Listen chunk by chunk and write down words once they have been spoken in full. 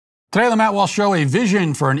Today on the Matt Walsh Show, a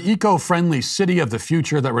vision for an eco-friendly city of the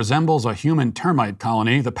future that resembles a human termite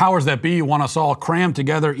colony. The powers that be want us all crammed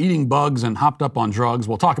together, eating bugs and hopped up on drugs.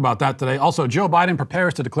 We'll talk about that today. Also, Joe Biden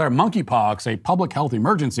prepares to declare monkeypox a public health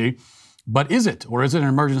emergency. But is it? Or is it an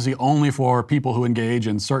emergency only for people who engage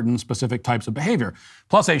in certain specific types of behavior?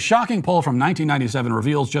 Plus, a shocking poll from 1997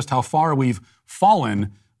 reveals just how far we've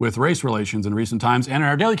fallen with race relations in recent times. And in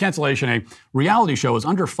our daily cancellation, a reality show is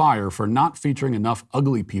under fire for not featuring enough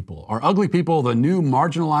ugly people. Are ugly people the new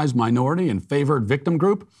marginalized minority and favored victim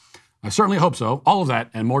group? I certainly hope so. All of that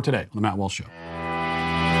and more today on The Matt Walsh Show.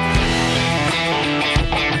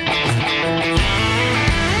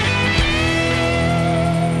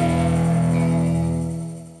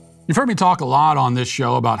 You've heard me talk a lot on this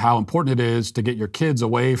show about how important it is to get your kids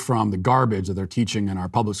away from the garbage that they're teaching in our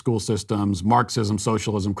public school systems, Marxism,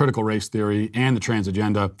 socialism, critical race theory, and the trans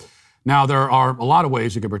agenda. Now, there are a lot of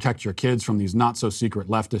ways you can protect your kids from these not-so-secret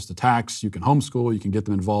leftist attacks. You can homeschool, you can get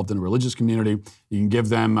them involved in a religious community, you can give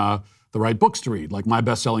them the right books to read, like my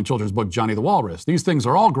best-selling children's book, Johnny the Walrus. These things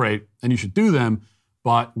are all great, and you should do them,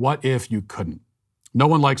 but what if you couldn't? No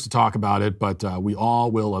one likes to talk about it, but we all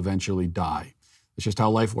will eventually die. It's just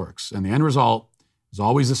how life works. And the end result is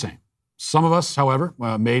always the same. Some of us, however,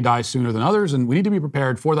 may die sooner than others, and we need to be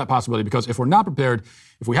prepared for that possibility because if we're not prepared,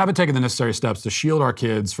 if we haven't taken the necessary steps to shield our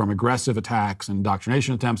kids from aggressive attacks and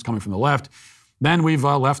indoctrination attempts coming from the left, then we've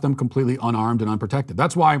left them completely unarmed and unprotected.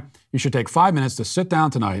 That's why you should take 5 minutes to sit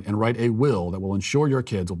down tonight and write a will that will ensure your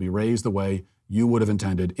kids will be raised the way you would have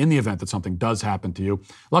intended in the event that something does happen to you.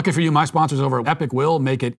 Lucky for you, my sponsors over at Epic Will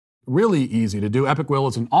make it really easy to do. Epic Will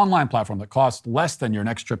is an online platform that costs less than your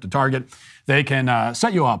next trip to Target. They can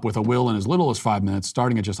set you up with a will in as little as 5 minutes,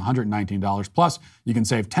 starting at just $119. Plus, you can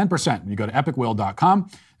save 10% when you go to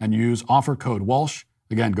epicwill.com and use offer code Walsh.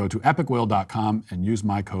 Again, go to epicwill.com and use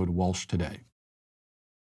my code Walsh today.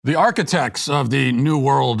 The architects of the New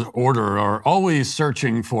World Order are always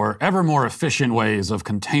searching for ever more efficient ways of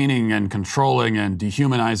containing and controlling and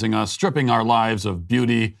dehumanizing us, stripping our lives of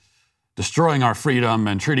beauty, destroying our freedom,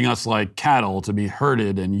 and treating us like cattle to be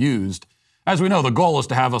herded and used. As we know, the goal is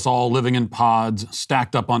to have us all living in pods,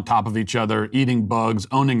 stacked up on top of each other, eating bugs,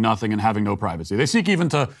 owning nothing, and having no privacy. They seek even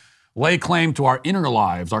to lay claim to our inner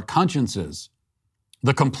lives, our consciences.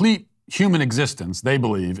 The complete human existence, they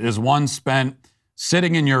believe, is one spent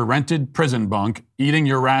sitting in your rented prison bunk, eating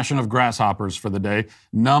your ration of grasshoppers for the day,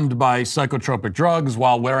 numbed by psychotropic drugs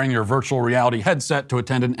while wearing your virtual reality headset to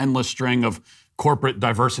attend an endless string of corporate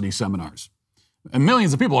diversity seminars. And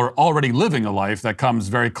millions of people are already living a life that comes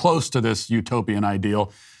very close to this utopian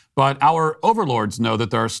ideal, but our overlords know that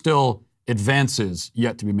there are still advances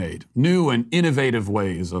yet to be made, new and innovative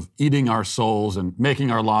ways of eating our souls and making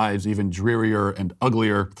our lives even drearier and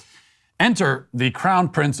uglier. Enter the Crown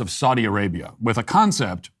Prince of Saudi Arabia with a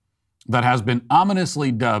concept that has been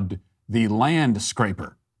ominously dubbed the land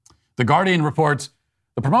scraper. The Guardian reports,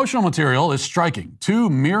 the promotional material is striking. 2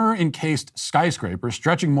 mirror-encased skyscrapers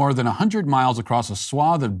stretching more than 100 miles across a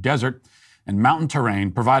swath of desert and mountain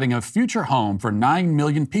terrain, providing a future home for 9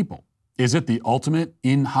 million people. Is it the ultimate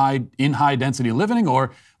in high-density living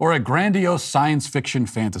or a grandiose science fiction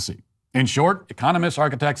fantasy? In short, economists,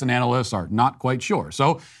 architects, and analysts are not quite sure.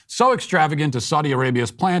 So extravagant is Saudi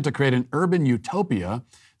Arabia's plan to create an urban utopia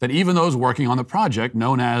that even those working on the project,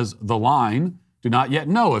 known as The Line, do not yet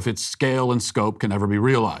know if its scale and scope can ever be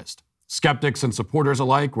realized. Skeptics and supporters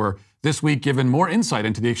alike were this week given more insight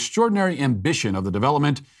into the extraordinary ambition of the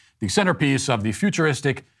development, the centerpiece of the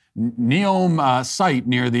futuristic Neom site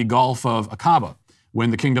near the Gulf of Aqaba, when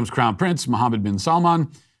the kingdom's crown prince, Mohammed bin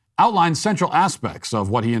Salman, outlines central aspects of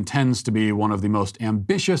what he intends to be one of the most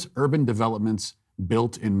ambitious urban developments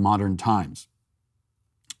built in modern times.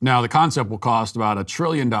 Now, the concept will cost about $1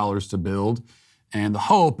 trillion to build, and the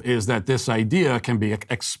hope is that this idea can be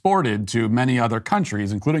exported to many other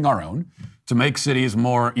countries, including our own, to make cities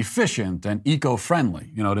more efficient and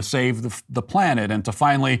eco-friendly, to save the planet and to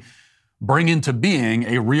finally bring into being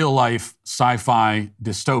a real-life sci-fi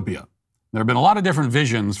dystopia. There have been a lot of different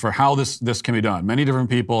visions for how this can be done. Many different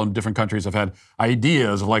people in different countries have had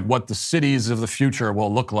ideas of what the cities of the future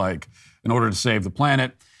will look like in order to save the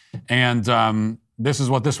planet. And this is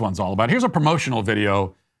what this one's all about. Here's a promotional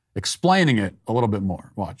video explaining it a little bit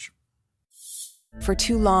more. Watch. For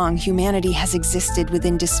too long, humanity has existed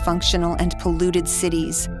within dysfunctional and polluted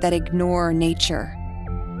cities that ignore nature.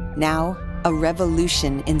 Now, a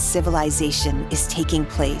revolution in civilization is taking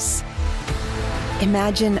place.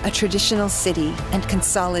 Imagine a traditional city and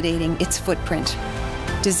consolidating its footprint,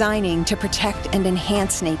 designing to protect and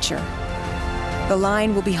enhance nature. The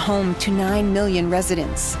Line will be home to 9 million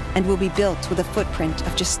residents and will be built with a footprint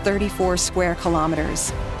of just 34 square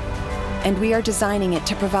kilometers. and we are designing it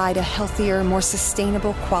to provide a healthier, more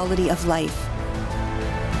sustainable quality of life.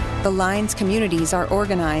 The line's communities are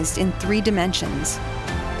organized in 3 dimensions.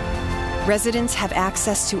 Residents have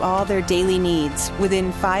access to all their daily needs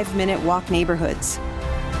within 5-minute walk neighborhoods.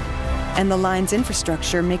 And the line's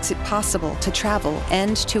infrastructure makes it possible to travel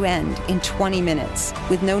end to end in 20 minutes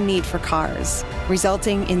with no need for cars,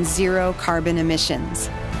 resulting in 0 carbon emissions.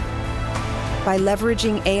 By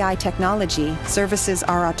leveraging AI technology, services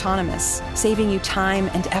are autonomous, saving you time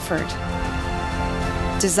and effort.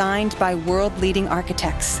 Designed by world-leading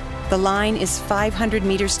architects, the line is 500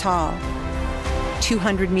 meters tall,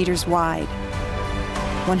 200 meters wide,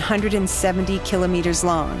 170 kilometers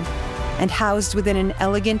long, and housed within an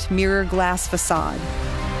elegant mirror glass facade.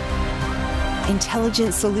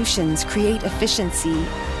 Intelligent solutions create efficiency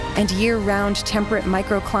and year-round temperate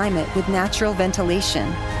microclimate with natural ventilation.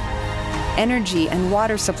 Energy and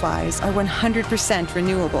water supplies are 100%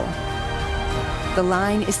 renewable. The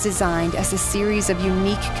line is designed as a series of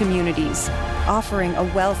unique communities, offering a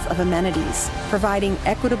wealth of amenities, providing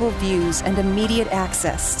equitable views and immediate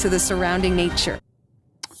access to the surrounding nature.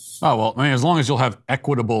 Oh, well, I mean, as long as you'll have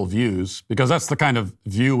equitable views, because that's the kind of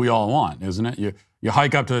view we all want, isn't it? You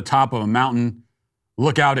hike up to the top of a mountain,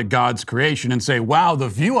 look out at God's creation and say, wow, the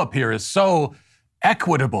view up here is so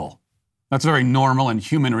equitable. That's a very normal and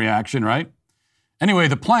human reaction, right? Anyway,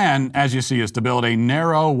 the plan, as you see, is to build a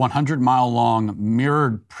narrow, 100-mile-long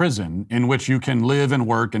mirrored prison in which you can live and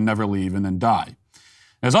work and never leave and then die.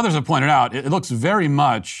 As others have pointed out, it looks very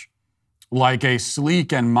much like a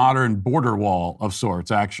sleek and modern border wall of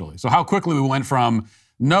sorts, actually. So how quickly we went from,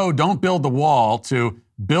 no, don't build the wall, to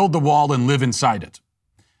build the wall and live inside it.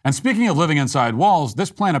 And speaking of living inside walls,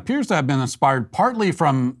 this plan appears to have been inspired partly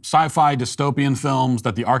from sci-fi dystopian films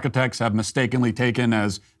that the architects have mistakenly taken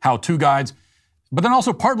as how-to guides, but then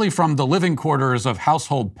also partly from the living quarters of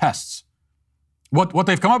household pests. What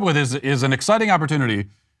they've come up with is an exciting opportunity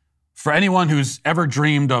for anyone who's ever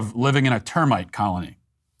dreamed of living in a termite colony.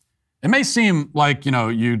 It may seem like,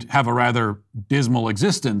 you'd have a rather dismal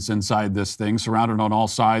existence inside this thing, surrounded on all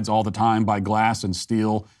sides all the time by glass and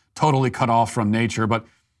steel, totally cut off from nature, but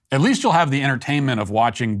at least you'll have the entertainment of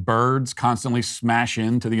watching birds constantly smash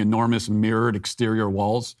into the enormous mirrored exterior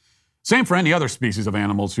walls. Same for any other species of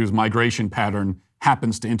animals whose migration pattern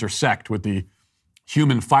happens to intersect with the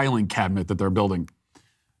human filing cabinet that they're building.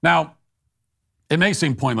 Now, it may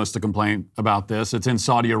seem pointless to complain about this. It's in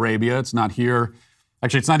Saudi Arabia. It's not here.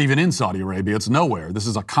 Actually, it's not even in Saudi Arabia. It's nowhere. This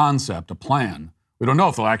is a concept, a plan. We don't know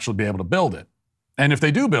if they'll actually be able to build it. And if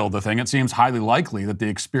they do build the thing, it seems highly likely that the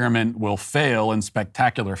experiment will fail in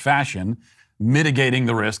spectacular fashion, mitigating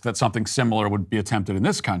the risk that something similar would be attempted in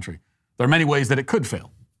this country. There are many ways that it could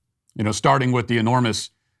fail. Starting with the enormous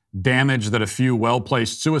damage that a few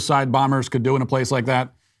well-placed suicide bombers could do in a place like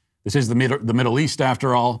that. This is the Middle East,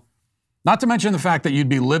 after all. Not to mention the fact that you'd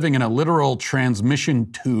be living in a literal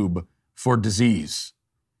transmission tube for disease.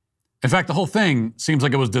 In fact, the whole thing seems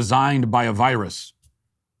like it was designed by a virus,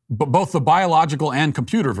 but both the biological and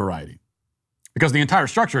computer variety, because the entire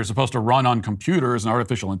structure is supposed to run on computers and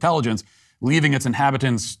artificial intelligence, leaving its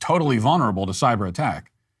inhabitants totally vulnerable to cyber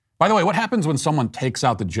attack. By the way, what happens when someone takes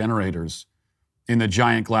out the generators in the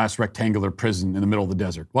giant glass rectangular prison in the middle of the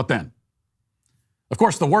desert? What then? Of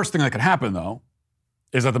course, the worst thing that could happen, though,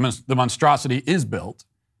 is that the monstrosity is built,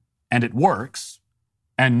 and it works,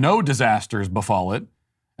 and no disasters befall it,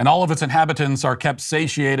 and all of its inhabitants are kept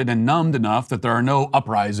satiated and numbed enough that there are no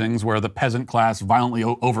uprisings where the peasant class violently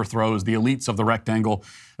overthrows the elites of the rectangle,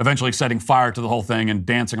 eventually setting fire to the whole thing and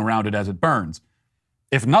dancing around it as it burns.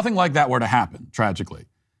 If nothing like that were to happen, tragically,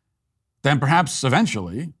 then perhaps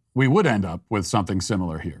eventually we would end up with something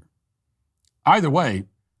similar here. Either way,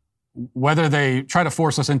 whether they try to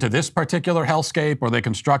force us into this particular hellscape or they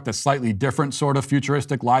construct a slightly different sort of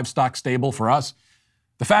futuristic livestock stable for us,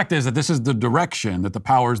 the fact is that this is the direction that the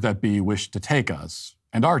powers that be wish to take us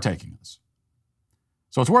and are taking us.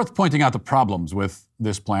 So it's worth pointing out the problems with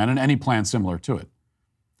this plan and any plan similar to it.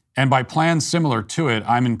 And by plans similar to it,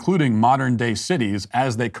 I'm including modern-day cities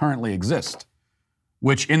as they currently exist,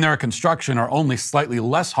 which in their construction are only slightly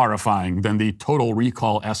less horrifying than the Total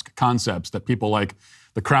Recall-esque concepts that people like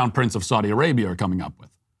the Crown Prince of Saudi Arabia are coming up with.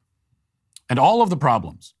 And all of the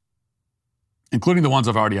problems, including the ones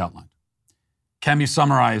I've already outlined, can be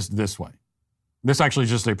summarized this way. This actually is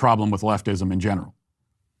just a problem with leftism in general.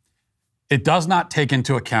 It does not take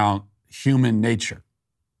into account human nature.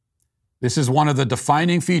 This is one of the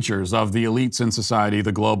defining features of the elites in society,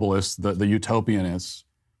 the globalists, the utopianists.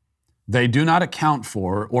 They do not account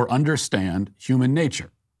for or understand human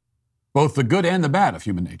nature, both the good and the bad of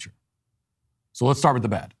human nature. So let's start with the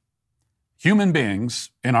bad. Human beings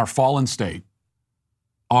in our fallen state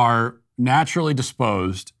are naturally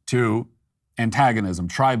disposed to antagonism,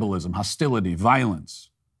 tribalism, hostility, violence.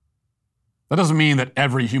 That doesn't mean that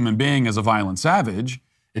every human being is a violent savage.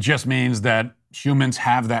 It just means that humans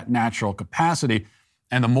have that natural capacity.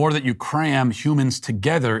 And the more that you cram humans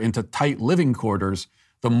together into tight living quarters,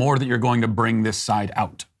 the more that you're going to bring this side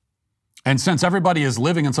out. And since everybody is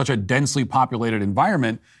living in such a densely populated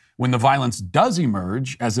environment, when the violence does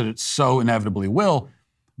emerge, as it so inevitably will,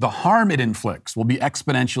 the harm it inflicts will be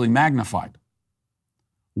exponentially magnified.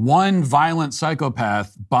 One violent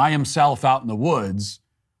psychopath by himself out in the woods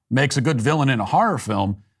makes a good villain in a horror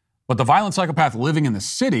film, but the violent psychopath living in the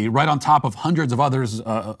city, right on top of hundreds of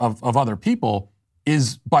other people,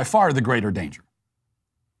 is by far the greater danger.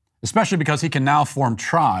 Especially because he can now form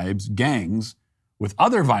tribes, gangs, with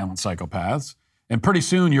other violent psychopaths, and pretty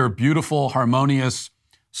soon your beautiful, harmonious,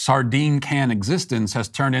 sardine can existence has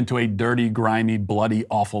turned into a dirty, grimy, bloody,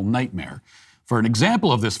 awful nightmare. For an example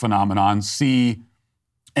of this phenomenon, see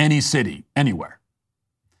any city, anywhere.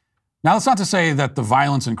 Now, that's not to say that the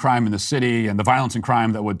violence and crime in the city and the violence and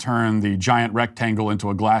crime that would turn the giant rectangle into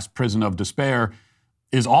a glass prison of despair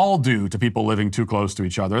is all due to people living too close to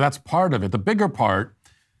each other. That's part of it. The bigger part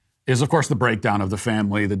is, of course, the breakdown of the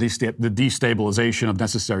family, the destabilization of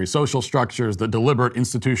necessary social structures, the deliberate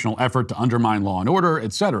institutional effort to undermine law and order,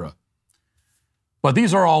 etc. But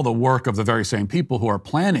these are all the work of the very same people who are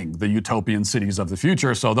planning the utopian cities of the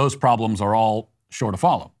future, so those problems are all sure to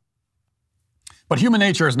follow. But human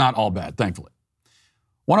nature is not all bad, thankfully.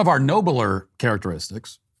 One of our nobler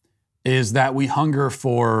characteristics is that we hunger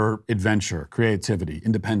for adventure, creativity,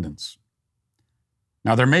 independence.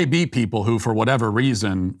 Now, there may be people who, for whatever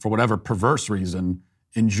reason, for whatever perverse reason,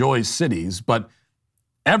 enjoy cities, but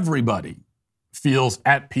everybody feels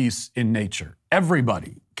at peace in nature.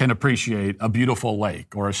 Everybody can appreciate a beautiful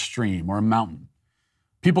lake or a stream or a mountain.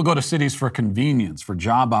 People go to cities for convenience, for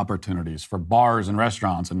job opportunities, for bars and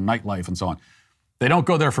restaurants and nightlife and so on. They don't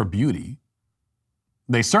go there for beauty.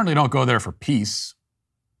 They certainly don't go there for peace.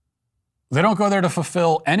 They don't go there to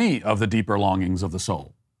fulfill any of the deeper longings of the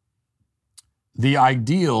soul. The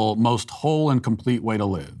ideal, most whole and complete way to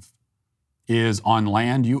live is on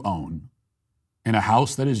land you own, in a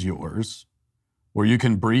house that is yours, where you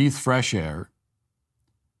can breathe fresh air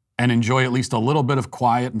and enjoy at least a little bit of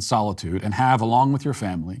quiet and solitude, and have, along with your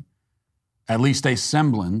family, at least a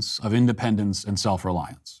semblance of independence and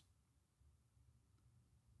self-reliance.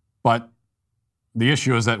 But the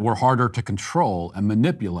issue is that we're harder to control and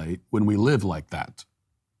manipulate when we live like that,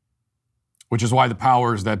 which is why the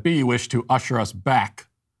powers that be wish to usher us back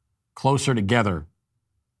closer together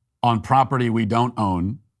on property we don't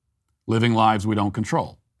own, living lives we don't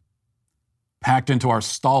control, packed into our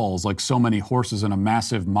stalls like so many horses in a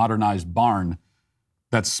massive modernized barn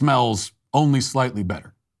that smells only slightly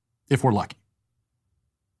better, if we're lucky.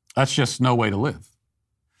 That's just no way to live.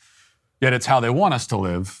 Yet it's how they want us to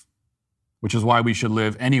live, which is why we should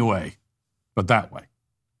live anyway, but that way.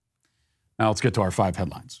 Now let's get to our 5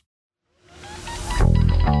 headlines.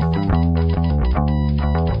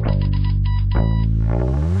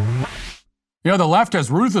 You know, the left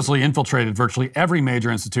has ruthlessly infiltrated virtually every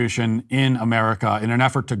major institution in America in an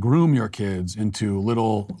effort to groom your kids into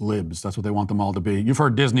little libs. That's what they want them all to be. You've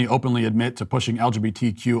heard Disney openly admit to pushing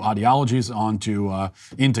LGBTQ ideologies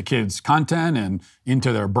into kids' content and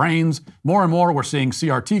into their brains. More and more, we're seeing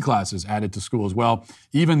CRT classes added to school as well.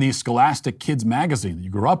 Even the Scholastic Kids magazine that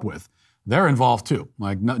you grew up with, they're involved too.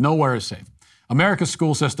 Like, nowhere is safe. America's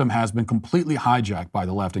school system has been completely hijacked by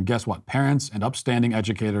the left, and guess what? Parents and upstanding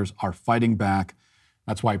educators are fighting back.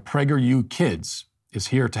 That's why PragerU Kids is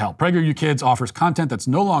here to help. PragerU Kids offers content that's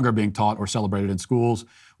no longer being taught or celebrated in schools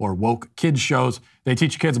or woke kids shows. They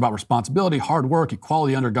teach kids about responsibility, hard work,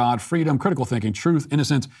 equality under God, freedom, critical thinking, truth,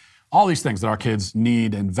 innocence, all these things that our kids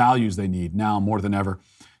need and values they need now more than ever.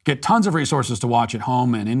 Get tons of resources to watch at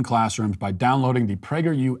home and in classrooms by downloading the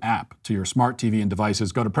PragerU app to your smart TV and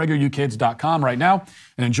devices. Go to PragerUkids.com right now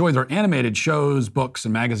and enjoy their animated shows, books,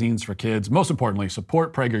 and magazines for kids. Most importantly,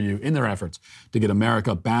 support PragerU in their efforts to get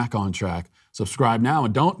America back on track. Subscribe now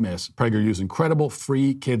and don't miss PragerU's incredible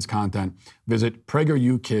free kids content. Visit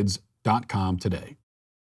PragerUkids.com today.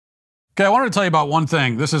 Okay, I wanted to tell you about one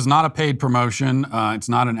thing. This is not a paid promotion. It's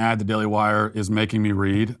not an ad the Daily Wire is making me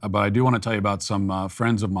read, but I do want to tell you about some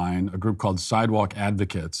friends of mine, a group called Sidewalk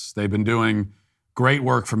Advocates. They've been doing great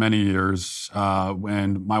work for many years,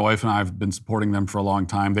 and my wife and I have been supporting them for a long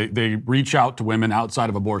time. They reach out to women outside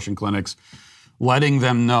of abortion clinics, letting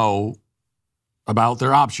them know about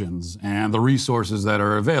their options and the resources that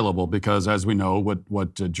are available, because as we know,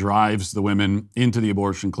 what drives the women into the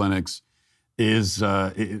abortion clinics is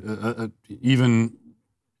even,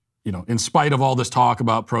 in spite of all this talk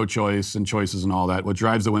about pro-choice and choices and all that, what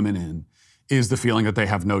drives the women in is the feeling that they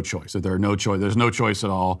have no choice, that there's no choice at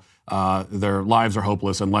all. Their lives are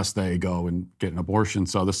hopeless unless they go and get an abortion.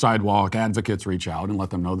 So the sidewalk advocates reach out and let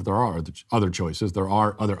them know that there are other choices, there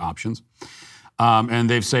are other options. And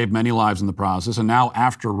they've saved many lives in the process. And now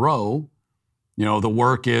after Roe, the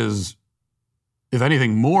work is, if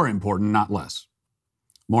anything, more important, not less.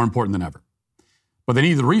 More important than ever. But they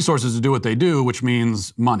need the resources to do what they do, which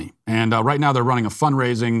means money. And right now they're running a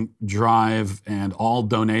fundraising drive, and all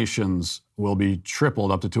donations will be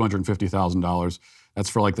tripled up to $250,000. That's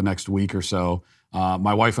for like the next week or so.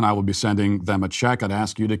 My wife and I will be sending them a check. I'd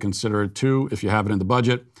ask you to consider it too if you have it in the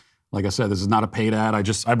budget. Like I said, this is not a paid ad.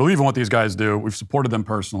 I believe in what these guys do. We've supported them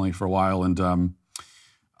personally for a while. And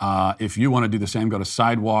if you want to do the same, go to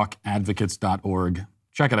sidewalkadvocates.org.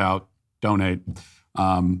 Check it out. Donate.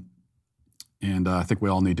 And I think we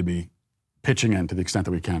all need to be pitching in to the extent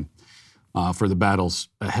that we can for the battles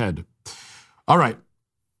ahead. All right.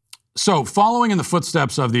 So following in the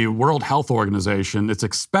footsteps of the World Health Organization, it's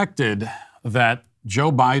expected that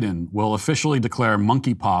Joe Biden will officially declare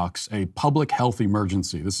monkeypox a public health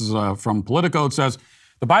emergency. This is from Politico. It says,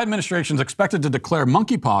 the Biden administration is expected to declare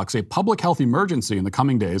monkeypox a public health emergency in the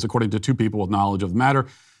coming days, according to two people with knowledge of the matter.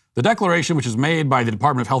 The declaration, which is made by the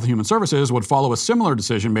Department of Health and Human Services, would follow a similar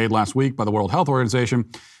decision made last week by the World Health Organization.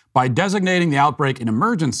 By designating the outbreak an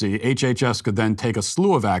emergency, HHS could then take a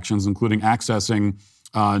slew of actions, including accessing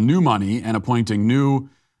new money and appointing new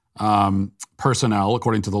personnel,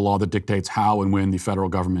 according to the law that dictates how and when the federal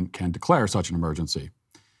government can declare such an emergency.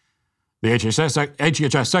 The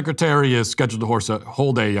HHS secretary is scheduled to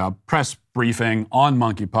hold a press briefing on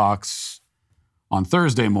monkeypox on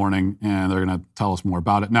Thursday morning, and they're going to tell us more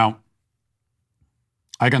about it. Now,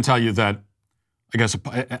 I can tell you that, I guess,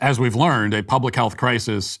 as we've learned, a public health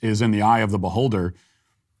crisis is in the eye of the beholder.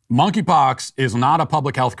 Monkeypox is not a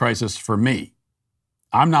public health crisis for me.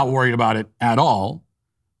 I'm not worried about it at all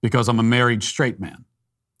because I'm a married straight man,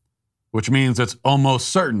 which means it's almost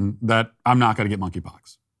certain that I'm not going to get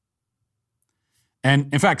monkeypox.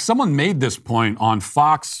 And in fact, someone made this point on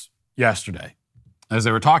Fox yesterday as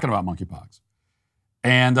they were talking about monkeypox.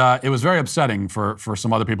 And it was very upsetting for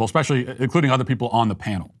some other people, especially including other people on the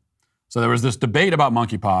panel. So there was this debate about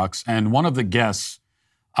monkeypox, and one of the guests,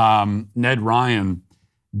 Ned Ryan,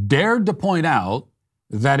 dared to point out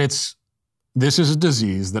that this is a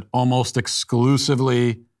disease that almost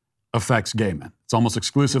exclusively affects gay men. It's almost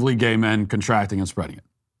exclusively gay men contracting and spreading it.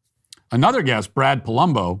 Another guest, Brad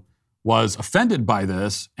Palumbo, was offended by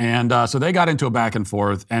this, and so they got into a back and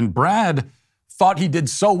forth, and Brad thought he did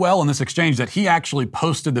so well in this exchange that he actually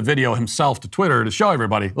posted the video himself to Twitter to show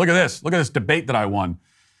everybody, look at this debate that I won.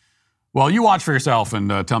 Well, you watch for yourself and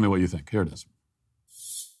tell me what you think. Here it is.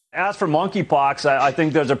 As for monkeypox, I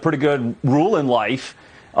think there's a pretty good rule in life.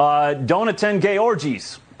 Don't attend gay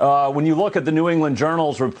orgies. When you look at the New England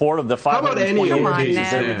Journal's report of the 520 orgies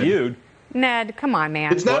they reviewed. Ned, come on,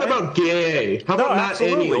 man. It's not about gay. How about not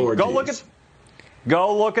any orgies?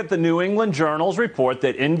 Go look at the New England Journal's report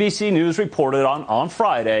that NBC News reported on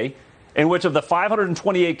Friday, in which of the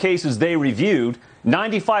 528 cases they reviewed,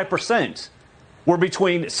 95%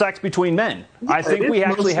 were sex between men. I think we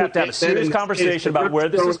actually have to have a serious conversation about where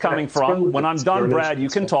this is coming from. When I'm done, Brad, you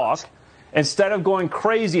can talk. Instead of going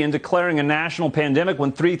crazy and declaring a national pandemic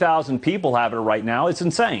when 3,000 people have it right now, it's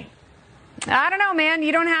insane. I don't know, man.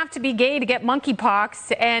 You don't have to be gay to get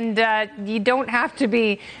monkeypox, and you don't have to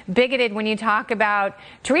be bigoted when you talk about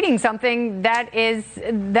treating something that is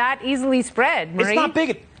that easily spread, Marie. It's not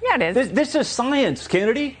bigoted. Yeah, it is. This is science,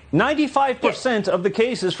 Kennedy. 95% of the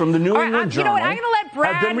cases from the New England Journal. You know what? I'm going to let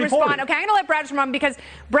Brad respond. Okay, I'm going to let Brad respond because,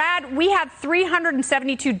 Brad, we had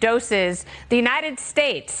 372 doses. The United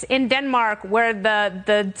States, in Denmark, where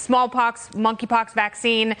the smallpox, monkeypox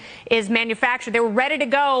vaccine is manufactured, they were ready to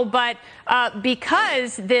go, but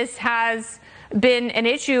because this has been an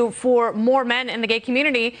issue for more men in the gay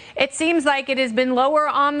community, it seems like it has been lower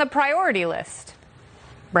on the priority list.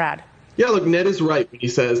 Brad. Yeah, look, Ned is right when he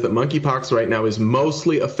says that monkeypox right now is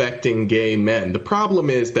mostly affecting gay men. The problem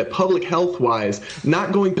is that public health-wise,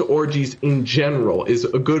 not going to orgies in general is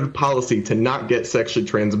a good policy to not get sexually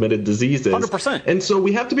transmitted diseases. 100%. And so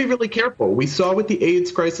we have to be really careful. We saw with the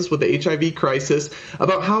AIDS crisis, with the HIV crisis,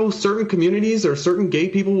 about how certain communities or certain gay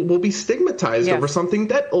people will be stigmatized over something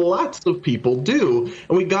that lots of people do.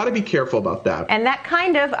 And we got to be careful about that. And that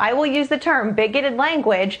kind of, I will use the term, bigoted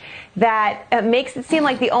language that makes it seem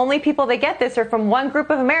like the only people people that get this are from one group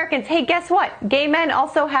of Americans. Hey, guess what? Gay men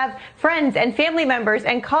also have friends and family members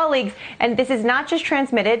and colleagues, and this is not just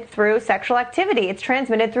transmitted through sexual activity. It's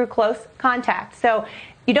transmitted through close contact. So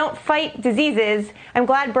you don't fight diseases. I'm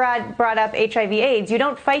glad Brad brought up HIV/AIDS. You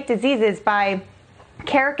don't fight diseases by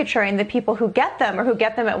caricaturing the people who get them or who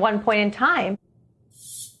get them at one point in time.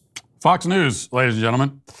 Fox News, ladies and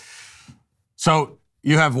gentlemen. So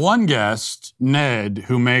you have one guest, Ned,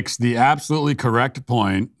 who makes the absolutely correct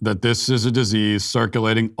point that this is a disease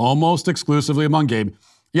circulating almost exclusively among gay men.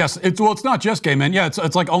 Yes, it's not just gay men. Yeah,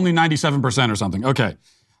 it's like only 97% or something. Okay.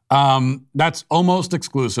 That's almost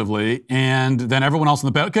exclusively. And then everyone else in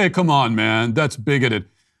the panel, okay, come on, man, that's bigoted.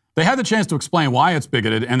 They had the chance to explain why it's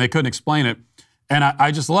bigoted, and they couldn't explain it. And I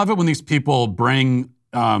just love it when these people bring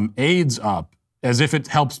AIDS up as if it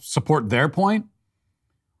helps support their point,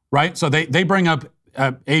 right? So they bring up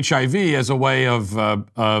HIV as a way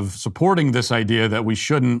of supporting this idea that we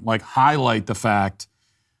shouldn't like highlight the fact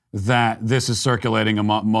that this is circulating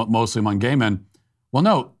mostly among gay men. Well,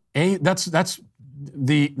 no, that's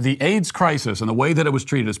the AIDS crisis and the way that it was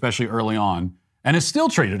treated, especially early on, and is still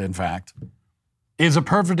treated, in fact, is a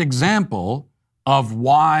perfect example of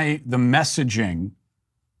why the messaging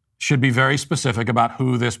should be very specific about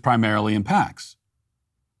who this primarily impacts.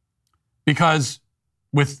 Because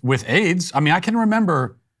with AIDS, I mean, I can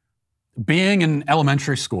remember being in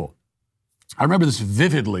elementary school. I remember this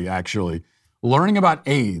vividly, actually, learning about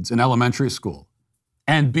AIDS in elementary school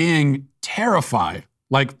and being terrified,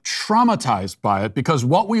 like traumatized by it, because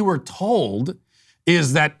what we were told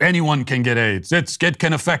is that anyone can get AIDS. It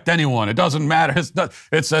can affect anyone. It doesn't matter.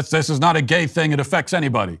 This is not a gay thing. It affects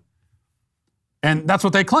anybody. And that's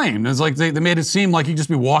what they claimed. It's like they made it seem like you'd just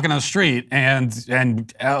be walking on the street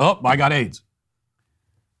and I got AIDS.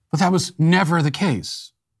 But that was never the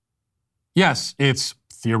case. Yes, it's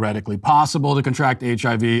theoretically possible to contract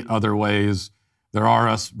HIV other ways.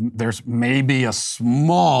 There's maybe a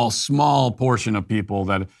small portion of people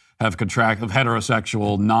that have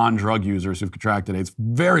heterosexual non-drug users who've contracted AIDS.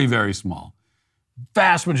 Very, very small.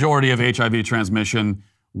 Vast majority of HIV transmission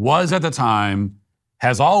was at the time,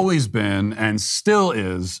 has always been, and still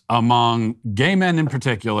is among gay men in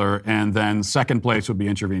particular, and then second place would be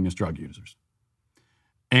intravenous drug users.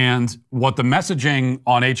 And what the messaging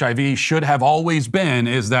on HIV should have always been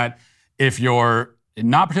is that if you're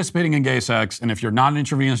not participating in gay sex and if you're not an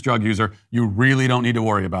intravenous drug user, you really don't need to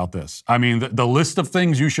worry about this. I mean, the list of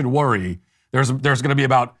things you should worry, there's going to be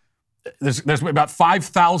about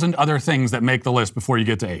 5,000 other things that make the list before you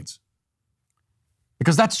get to AIDS.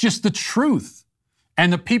 Because that's just the truth.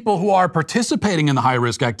 And the people who are participating in the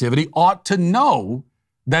high-risk activity ought to know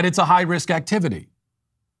that it's a high-risk activity.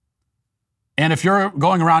 And if you're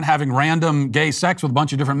going around having random gay sex with a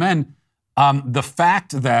bunch of different men, the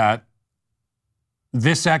fact that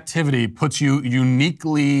this activity makes you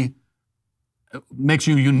uniquely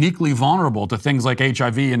vulnerable to things like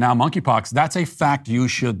HIV and now monkeypox, that's a fact you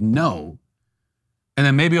should know. And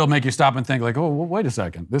then maybe it'll make you stop and think like, oh, well, wait a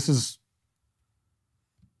second,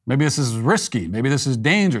 maybe this is risky. Maybe this is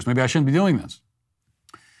dangerous. Maybe I shouldn't be doing this.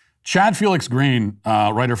 Chad Felix Green,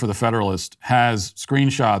 writer for The Federalist, has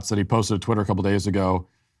screenshots that he posted to Twitter a couple days ago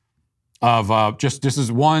of just this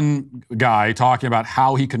is one guy talking about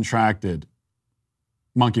how he contracted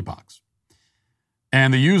monkeypox.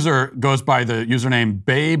 And the user goes by the username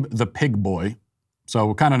Babe the Pig Boy. So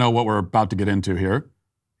we'll kind of know what we're about to get into here.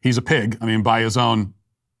 He's a pig, by his own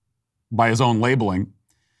labeling.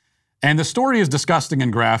 And the story is disgusting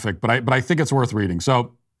and graphic, but I think it's worth reading.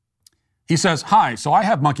 So he says, "Hi, so I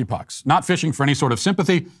have monkeypox, not fishing for any sort of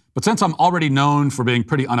sympathy, but since I'm already known for being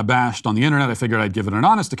pretty unabashed on the internet, I figured I'd give it an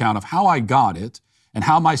honest account of how I got it and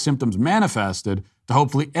how my symptoms manifested to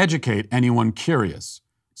hopefully educate anyone curious.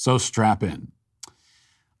 So strap in.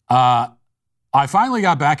 I finally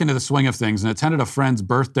got back into the swing of things and attended a friend's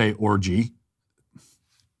birthday orgy."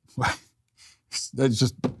 That's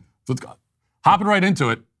just hopping right into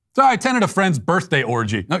it. So I attended a friend's birthday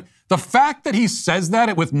orgy. Now, the fact that he says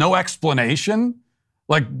that with no explanation,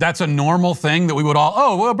 like that's a normal thing that we would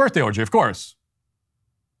all, a birthday orgy, of course.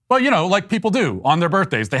 Well, like people do on their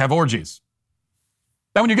birthdays, they have orgies.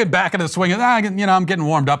 Then when you get back into the swing of, I'm getting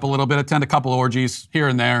warmed up a little bit, attend a couple of orgies here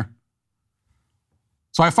and there.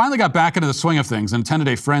 So I finally got back into the swing of things and attended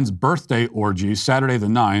a friend's birthday orgy Saturday the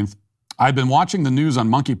 9th. I'd been watching the news on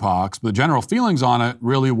monkeypox, but the general feelings on it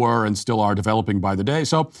really were and still are developing by the day,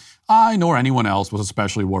 so I nor anyone else was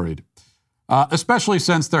especially worried. Especially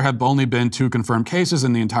since there had only been 2 confirmed cases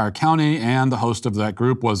in the entire county, and the host of that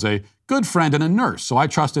group was a good friend and a nurse, so I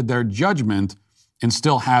trusted their judgment in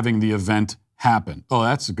still having the event happen. Oh,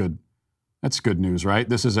 that's good news, right?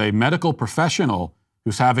 This is a medical professional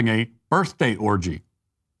who's having a birthday orgy.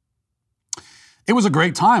 It was a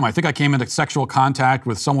great time. I think I came into sexual contact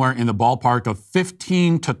with somewhere in the ballpark of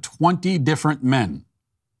 15 to 20 different men.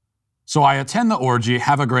 So I attend the orgy,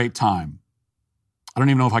 have a great time. I don't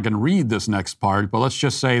even know if I can read this next part, but let's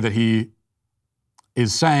just say that he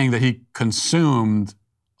is saying that he consumed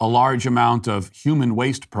a large amount of human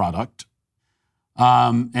waste product.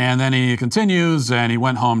 And then he continues, and he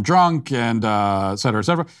went home drunk, and et cetera, et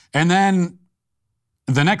cetera. And then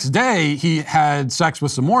the next day, he had sex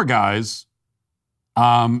with some more guys,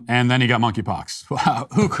 and then he got monkeypox. Wow,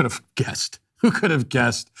 who could have guessed? Who could have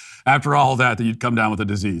guessed after all that you'd come down with a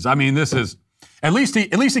disease? I mean, this is, at least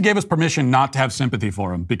he gave us permission not to have sympathy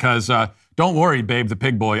for him, because don't worry, Babe the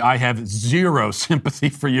Pig Boy, I have zero sympathy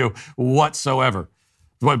for you whatsoever.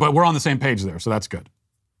 But we're on the same page there, so that's good.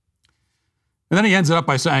 And then he ends it up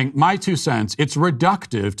by saying, my 2 cents, it's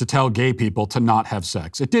reductive to tell gay people to not have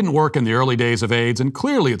sex. It didn't work in the early days of AIDS, and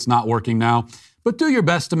clearly it's not working now. But do your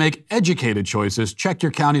best to make educated choices. Check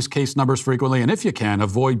your county's case numbers frequently, and if you can,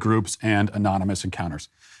 avoid groups and anonymous encounters.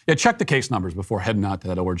 Yeah, check the case numbers before heading out to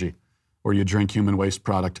that orgy or you drink human waste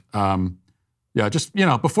product. Just,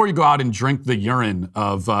 before you go out and drink the urine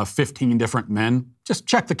of 15 different men, just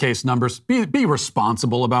check the case numbers. Be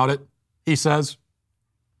responsible about it, he says.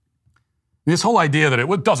 This whole idea that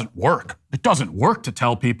it doesn't work. It doesn't work to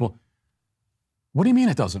tell people. What do you mean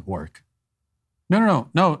it doesn't work? No.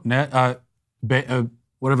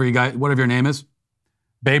 Whatever your name is,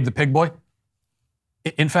 Babe the Pig Boy.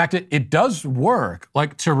 In fact, it does work.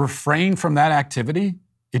 Like, to refrain from that activity,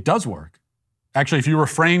 it does work. Actually, if you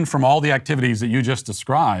refrain from all the activities that you just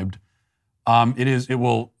described, it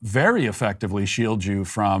will very effectively shield you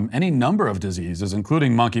from any number of diseases,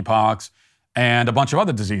 including monkeypox and a bunch of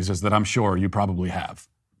other diseases that I'm sure you probably have.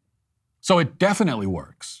 So it definitely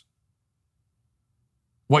works.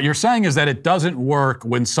 What you're saying is that it doesn't work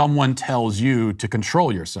when someone tells you to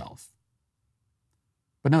control yourself.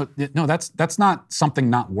 But no, that's not something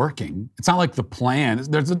not working. It's not like the plan.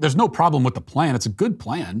 There's no problem with the plan. It's a good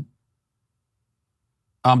plan.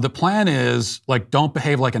 The plan is, like, don't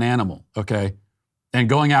behave like an animal, okay? And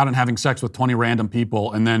going out and having sex with 20 random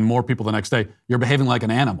people and then more people the next day, you're behaving like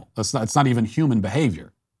an animal. It's not even human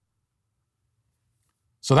behavior.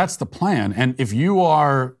 So that's the plan. And if you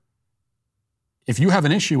have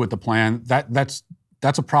an issue with the plan, that's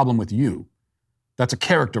a problem with you. That's a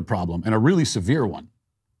character problem, and a really severe one,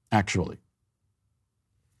 actually.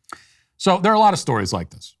 So there are a lot of stories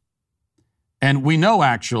like this. And we know,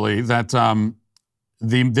 actually, that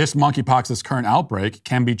this monkeypox, this current outbreak,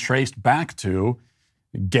 can be traced back to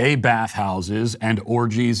gay bathhouses and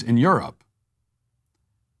orgies in Europe.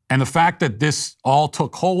 And the fact that this all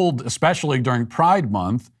took hold, especially during Pride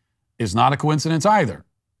Month, is not a coincidence either.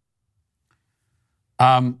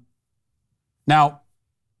 Now,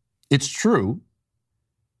 it's true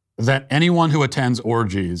that anyone who attends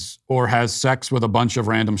orgies or has sex with a bunch of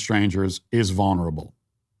random strangers is vulnerable.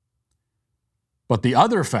 But the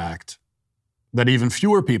other fact that even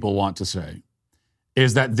fewer people want to say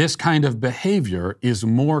is that this kind of behavior is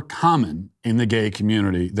more common in the gay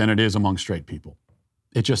community than it is among straight people.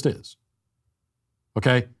 It just is.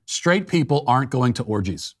 Okay? Straight people aren't going to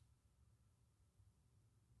orgies.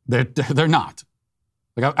 They're not.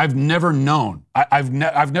 Like, I've never known,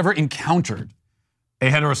 I've never encountered a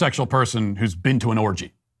heterosexual person who's been to an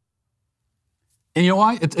orgy. And you know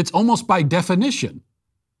why? It's almost by definition.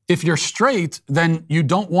 If you're straight, then you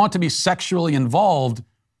don't want to be sexually involved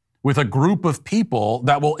with a group of people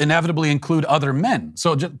that will inevitably include other men.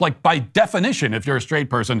 So just like by definition, if you're a straight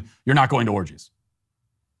person, you're not going to orgies.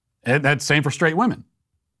 And that's same for straight women.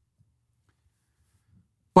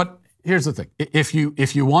 But here's the thing. If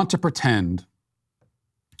you want to pretend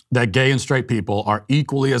that gay and straight people are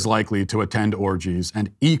equally as likely to attend orgies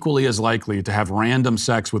and equally as likely to have random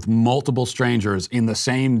sex with multiple strangers in the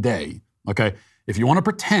same day, okay? If you want to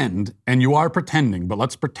pretend, and you are pretending, but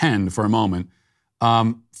let's pretend for a moment,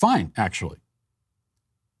 fine, actually.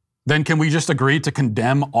 Then can we just agree to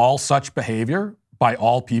condemn all such behavior by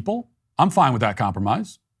all people? I'm fine with that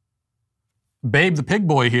compromise. Babe the Pig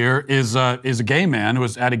Boy here is a gay man who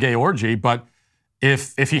was at a gay orgy, but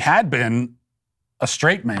if he had been a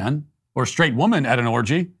straight man or a straight woman at an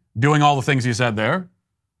orgy doing all the things he said there,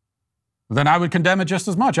 then I would condemn it just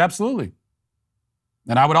as much, absolutely.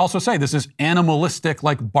 And I would also say this is animalistic,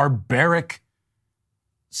 like barbaric,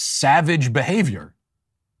 savage behavior.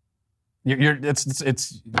 You're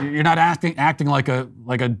not acting like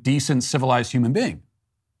a decent, civilized human being.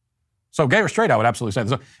 So gay or straight, I would absolutely say.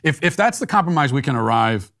 So if that's the compromise we can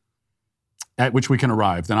arrive at, which we can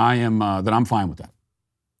arrive, then I'm fine with that.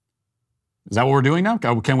 Is that what we're doing now?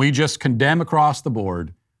 Can we just condemn across the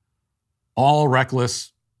board all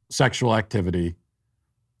reckless sexual activity,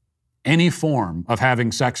 any form of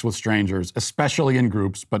having sex with strangers, especially in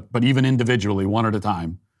groups, but even individually, one at a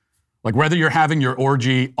time? Like whether you're having your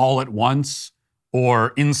orgy all at once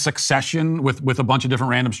or in succession with a bunch of different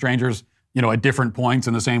random strangers, at different points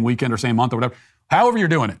in the same weekend or same month or whatever. However you're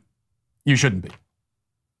doing it, you shouldn't be.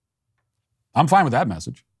 I'm fine with that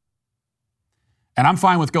message. And I'm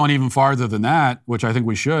fine with going even farther than that, which I think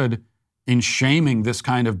we should, in shaming this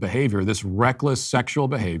kind of behavior, this reckless sexual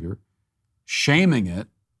behavior, shaming it,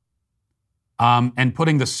 and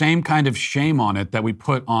putting the same kind of shame on it that we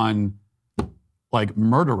put on like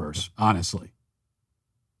murderers, honestly.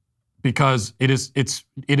 Because it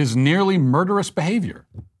is nearly murderous behavior.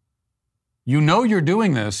 You're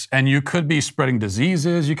doing this and you could be spreading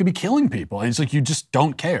diseases, you could be killing people. And it's like you just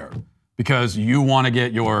don't care because you want to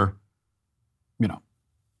get your,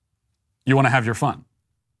 you want to have your fun.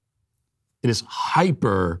 It is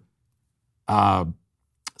hyper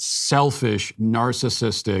selfish,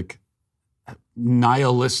 narcissistic,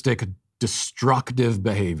 nihilistic, destructive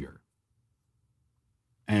behavior.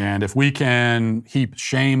 And if we can heap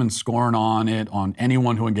shame and scorn on it, on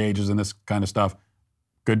anyone who engages in this kind of stuff,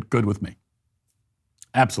 good with me.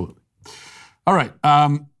 Absolutely. All right.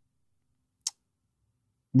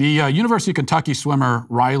 The University of Kentucky swimmer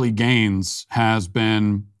Riley Gaines has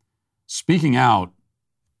been speaking out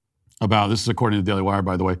about, this is according to the Daily Wire,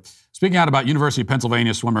 by the way, speaking out about University of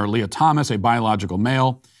Pennsylvania swimmer Leah Thomas, a biological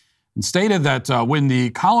male, and stated that when the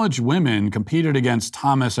college women competed against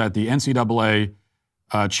Thomas at the NCAA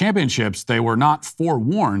championships, they were not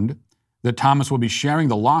forewarned that Thomas would be sharing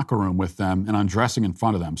the locker room with them and undressing in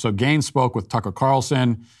front of them. So Gaines spoke with Tucker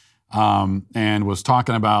Carlson and was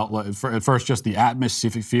talking about, at first, just the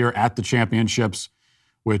atmosphere at the championships,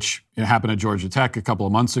 which happened at Georgia Tech a couple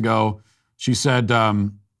of months ago. She said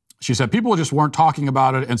people just weren't talking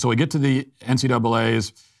about it, and so we get to the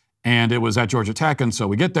NCAAs, and it was at Georgia Tech, and so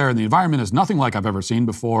we get there, and the environment is nothing like I've ever seen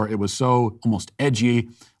before. It was so almost edgy,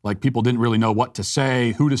 like people didn't really know what to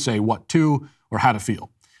say, who to say what to, or how to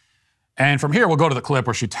feel. And from here, we'll go to the clip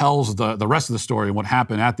where she tells the rest of the story and what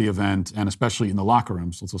happened at the event, and especially in the locker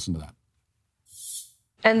rooms. Let's listen to that.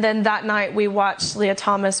 And then that night, we watched Leah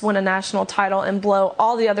Thomas win a national title and blow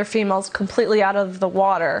all the other females completely out of the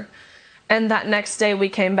water. And that next day, we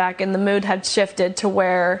came back, and the mood had shifted to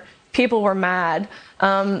where people were mad.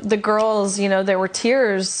 The girls, there were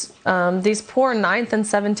tears. These poor 9th and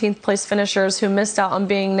 17th place finishers who missed out on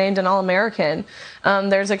being named an All-American.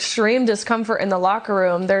 There's extreme discomfort in the locker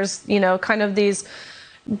room. There's, kind of these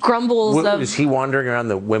grumbles of... Was he wandering around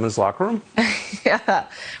the women's locker room? Yeah.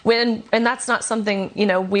 And that's not something,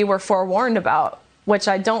 we were forewarned about, which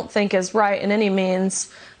I don't think is right in any means.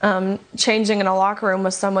 Changing in a locker room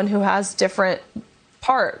with someone who has different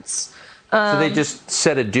parts. So they just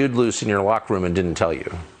set a dude loose in your locker room and didn't tell you?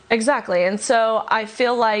 Exactly. And so I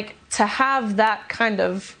feel like to have that kind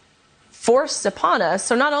of forced upon us,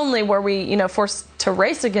 so not only were we, forced to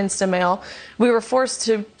race against a male, we were forced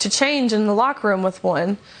to change in the locker room with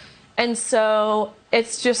one. And so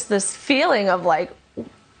it's just this feeling of like,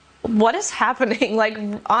 what is happening? Like,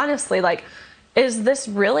 honestly, like, is this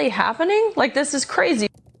really happening? Like, this is crazy.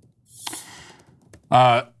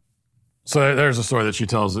 So there's a story that she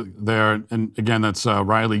tells there. And again, that's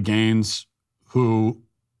Riley Gaines, who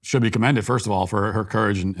should be commended, first of all, for her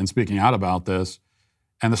courage in speaking out about this.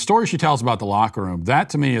 And the story she tells about the locker room, that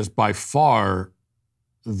to me is by far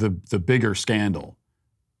the bigger scandal,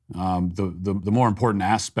 the more important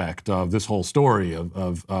aspect of this whole story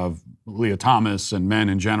of Leah Thomas and men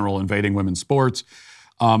in general invading women's sports.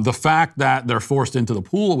 The fact that they're forced into the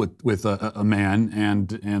pool with a man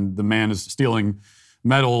and the man is stealing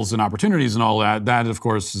medals and opportunities and all that of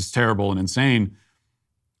course is terrible and insane.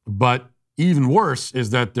 But even worse is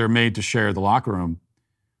that they're made to share the locker room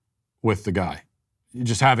with the guy,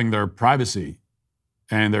 just having their privacy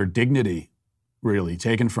and their dignity really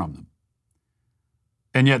taken from them.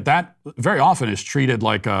 And yet that very often is treated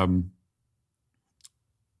like,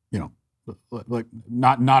 like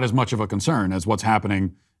not as much of a concern as what's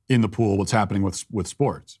happening in the pool, what's happening with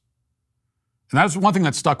sports. And that's one thing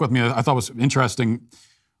that stuck with me. I thought was interesting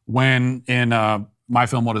when in my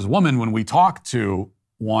film, What is a Woman, when we talked to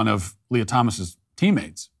one of Leah Thomas's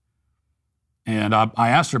teammates. And I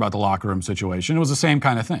asked her about the locker room situation. It was the same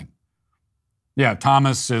kind of thing. Yeah,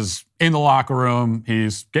 Thomas is in the locker room.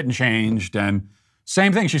 He's getting changed. And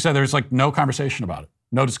same thing. She said there's like no conversation about it.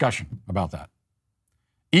 No discussion about that.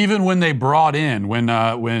 Even when they brought in, when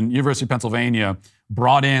University of Pennsylvania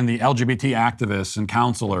brought in the LGBT activists and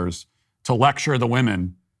counselors to lecture the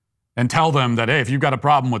women and tell them that, hey, if you've got a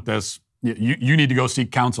problem with this, you need to go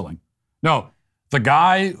seek counseling. No, the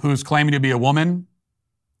guy who's claiming to be a woman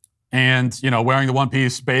and, wearing the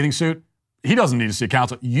one-piece bathing suit, he doesn't need to seek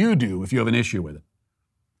counseling. You do if you have an issue with it.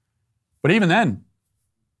 But even then,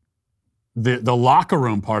 the locker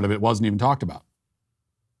room part of it wasn't even talked about.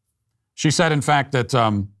 She said, in fact, that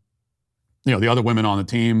the other women on the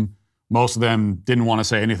team, most of them didn't want to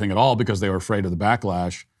say anything at all because they were afraid of the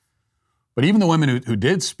backlash. But even the women who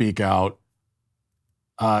did speak out,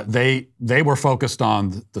 they were focused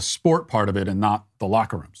on the sport part of it and not the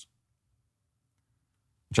locker rooms,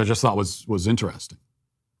 which I just thought was interesting.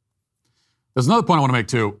 There's another point I want to make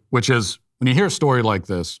too, which is when you hear a story like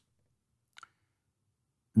this,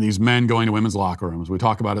 these men going to women's locker rooms, we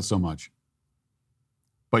talk about it so much,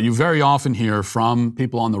 but you very often hear from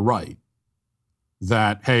people on the right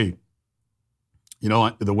that, hey,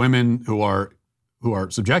 the women who are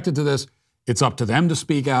subjected to this, it's up to them to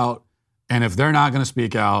speak out. And if they're not going to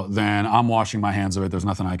speak out, then I'm washing my hands of it. There's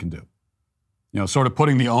nothing I can do. Sort of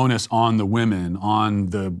putting the onus on the women, on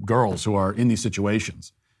the girls who are in these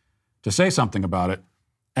situations to say something about it.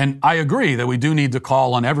 And I agree that we do need to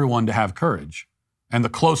call on everyone to have courage. And the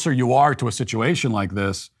closer you are to a situation like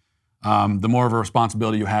this, the more of a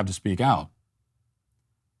responsibility you have to speak out.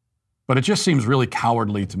 But it just seems really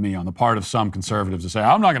cowardly to me on the part of some conservatives to say,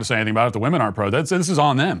 I'm not going to say anything about it. The women aren't pro. This is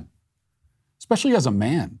on them. Especially as a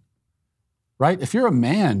man, right? If you're a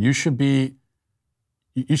man, you should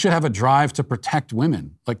have a drive to protect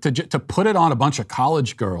women. Like to put it on a bunch of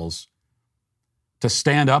college girls to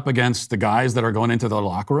stand up against the guys that are going into the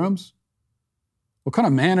locker rooms. What kind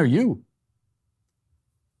of man are you?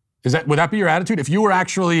 Would that be your attitude? If you were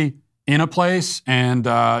actually in a place and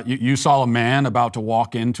you saw a man about to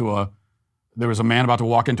walk into a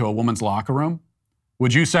woman's locker room,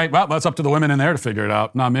 would you say, well, that's up to the women in there to figure it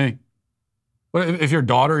out, not me? But if your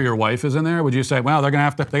daughter or your wife is in there, would you say, well, they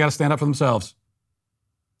got to stand up for themselves?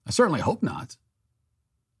 I certainly hope not.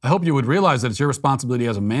 I hope you would realize that it's your responsibility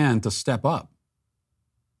as a man to step up.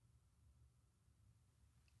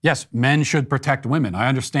 Yes, men should protect women. I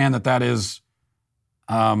understand that is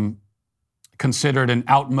considered an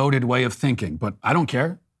outmoded way of thinking, but I don't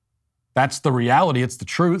care. That's the reality. It's the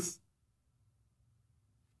truth.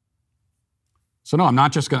 So no, I'm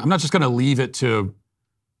not just going to leave it to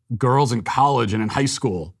girls in college and in high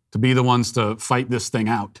school to be the ones to fight this thing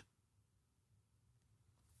out.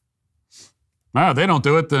 If they don't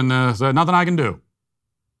do it, then there's nothing I can do.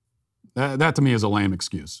 That to me is a lame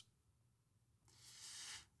excuse.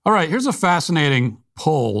 All right, here's a fascinating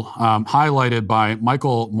poll highlighted by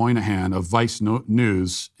Michael Moynihan of Vice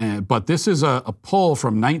News, but this is a poll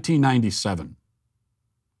from 1997.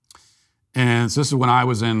 And so this is when I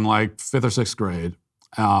was in like 5th or 6th grade.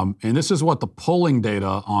 And this is what the polling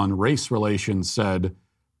data on race relations said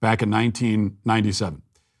back in 1997.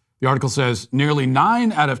 The article says, nearly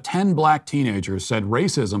 9 out of 10 black teenagers said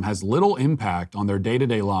racism has little impact on their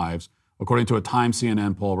day-to-day lives, according to a Time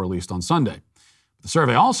CNN poll released on Sunday. The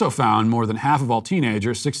survey also found more than half of all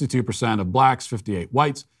teenagers, 62% of blacks, 58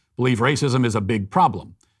 whites, believe racism is a big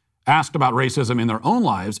problem. Asked about racism in their own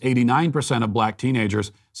lives, 89% of black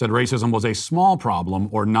teenagers said racism was a small problem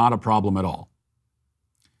or not a problem at all.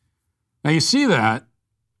 Now you see that,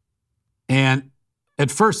 and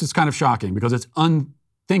at first it's kind of shocking because it's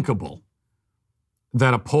unthinkable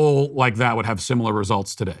that a poll like that would have similar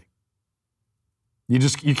results today.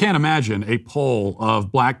 You can't imagine a poll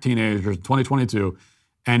of black teenagers in 2022,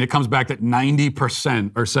 and it comes back that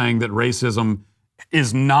 90% are saying that racism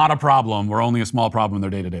is not a problem or only a small problem in their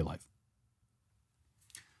day-to-day life.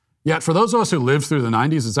 Yet for those of us who lived through the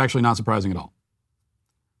 90s, it's actually not surprising at all.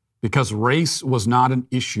 Because race was not an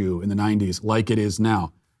issue in the 90s like it is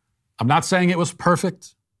now. I'm not saying it was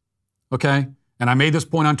perfect, okay? And I made this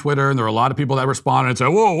point on Twitter, and there were a lot of people that responded and said,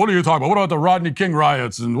 whoa, what are you talking about? What about the Rodney King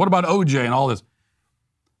riots? And what about OJ and all this?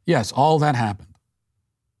 Yes, all that happened.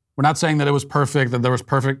 We're not saying that it was perfect, that there was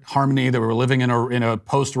perfect harmony, that we were living in a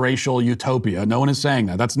post-racial utopia. No one is saying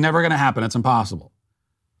that. That's never going to happen. It's impossible.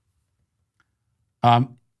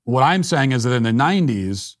 What I'm saying is that in the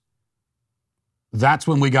 90s, that's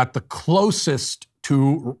when we got the closest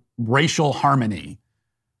to racial harmony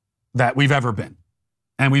that we've ever been.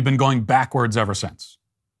 And we've been going backwards ever since.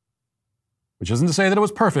 Which isn't to say that it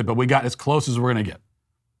was perfect, but we got as close as we're going to get.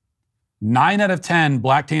 9 out of 10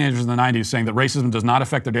 black teenagers in the 90s saying that racism does not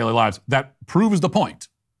affect their daily lives. That proves the point.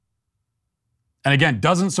 And again,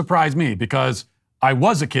 doesn't surprise me because I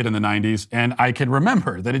was a kid in the 90s and I can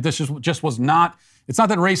remember that it just was not, it's not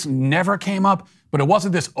that race never came up, but it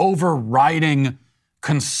wasn't this overriding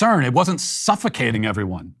concern. It wasn't suffocating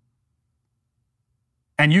everyone.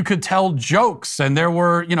 And you could tell jokes and there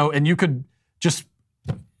were, and you could just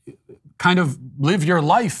kind of live your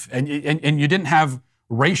life and you didn't have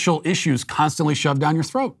racial issues constantly shoved down your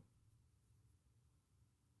throat.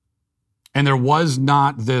 And there was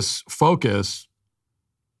not this focus,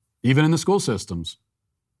 even in the school systems,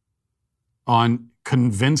 on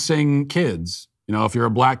convincing kids. You know, if you're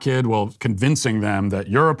a black kid, well, convincing them that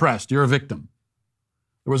you're oppressed, you're a victim.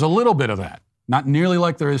 There was a little bit of that, not nearly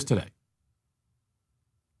like there is today.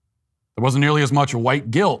 There wasn't nearly as much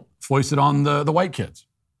white guilt foisted on the white kids.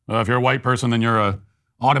 If you're a white person, then you're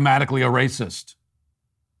automatically a racist.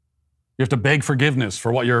 You have to beg forgiveness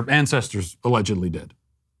for what your ancestors allegedly did.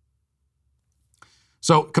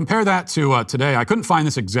 So compare that to today. I couldn't find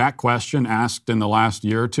this exact question asked in the last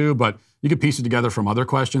year or two, but you could piece it together from other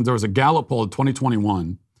questions. There was a Gallup poll in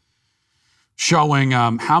 2021 showing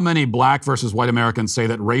how many black versus white Americans say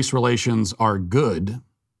that race relations are good,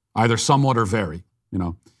 either somewhat or very. You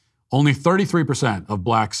know, only 33% of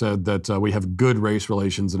blacks said that we have good race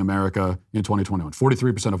relations in America in 2021.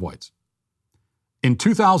 43% of whites. In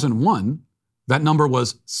 2001, that number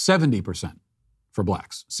was 70% for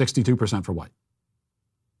blacks, 62% for white.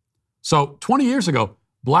 So 20 years ago,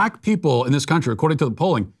 black people in this country, according to the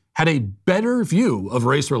polling, had a better view of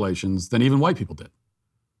race relations than even white people did.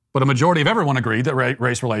 But a majority of everyone agreed that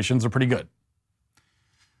race relations are pretty good.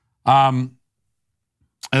 And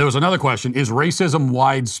there was another question, is racism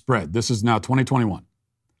widespread? This is now 2021.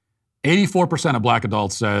 84% of black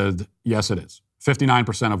adults said, yes, it is.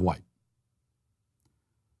 59% of white.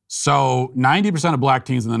 So 90% of black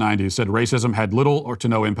teens in the 90s said racism had little or to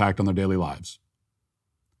no impact on their daily lives.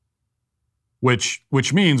 Which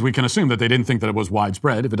means we can assume that they didn't think that it was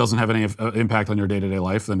widespread. If it doesn't have any impact on your day-to-day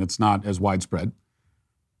life, then it's not as widespread.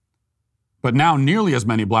 But now nearly as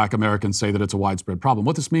many black Americans say that it's a widespread problem.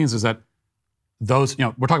 What this means is that those, you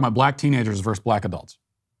know, we're talking about black teenagers versus black adults.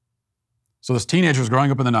 So this teenagers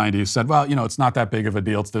growing up in the 90s said, well, you know, it's not that big of a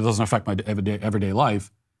deal. It doesn't affect my everyday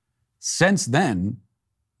life. Since then,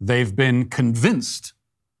 they've been convinced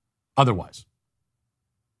otherwise.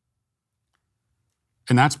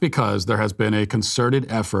 And that's because there has been a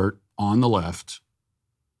concerted effort on the left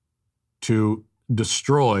to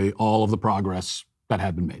destroy all of the progress that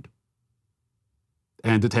had been made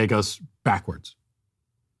and to take us backwards.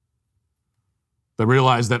 They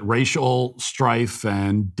realize that racial strife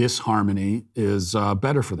and disharmony is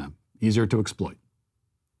better for them, easier to exploit.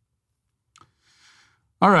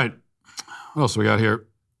 All right, what else we got here?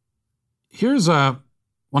 Here's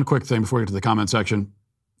one quick thing before we get to the comment section.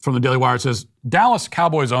 From the Daily Wire, it says, Dallas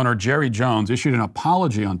Cowboys owner Jerry Jones issued an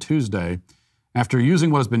apology on Tuesday after using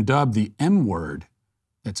what has been dubbed the M word.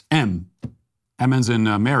 It's M ends in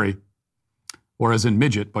Mary, or as in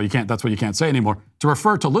midget, but that's what you can't say anymore, to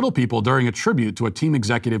refer to little people during a tribute to a team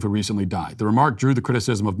executive who recently died. The remark drew the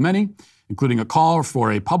criticism of many, including a call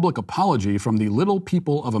for a public apology from the little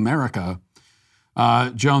people of America.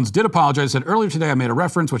 Jones did apologize, said, earlier today I made a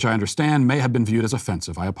reference which I understand may have been viewed as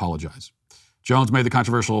offensive. I apologize. Jones made the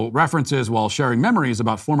controversial references while sharing memories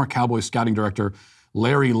about former Cowboys scouting director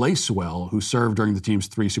Larry Lacewell, who served during the team's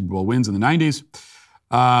 3 Super Bowl wins in the 90s.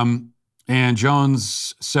 And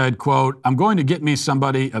Jones said, quote, I'm going to get me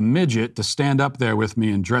somebody, a midget, to stand up there with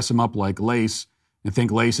me and dress him up like Lace and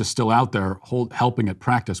think Lace is still out there helping at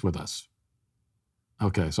practice with us.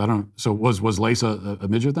 Okay, so was Lace a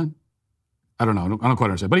midget then? I don't know. I don't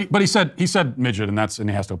quite understand. But he said midget, and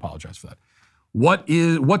he has to apologize for that.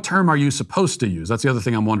 What term are you supposed to use? That's the other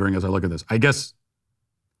thing I'm wondering as I look at this. I guess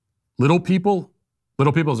little people,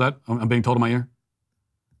 is that, I'm being told in my ear?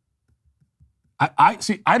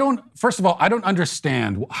 First of all, I don't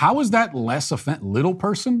understand. How is that less offensive? Little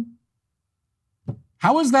person?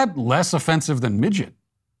 How is that less offensive than midget?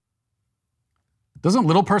 Doesn't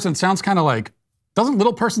little person sound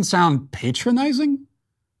patronizing?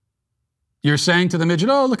 You're saying to the midget,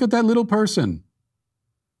 oh, look at that little person.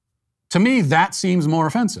 To me, that seems more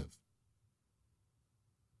offensive.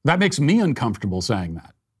 That makes me uncomfortable saying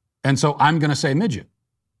that. And so I'm going to say midget.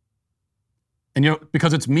 And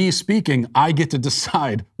because it's me speaking, I get to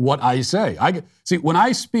decide what I say. When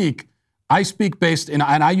I speak based, and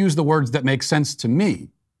I use the words that make sense to me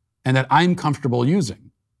and that I'm comfortable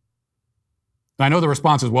using. And I know the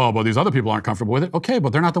response is, well, but these other people aren't comfortable with it. Okay,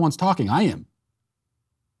 but they're not the ones talking. I am.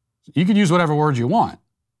 You can use whatever words you want.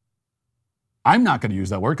 I'm not going to use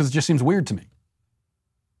that word because it just seems weird to me.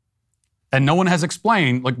 And no one has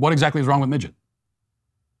explained what exactly is wrong with midget.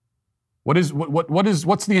 What's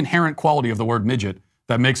the inherent quality of the word midget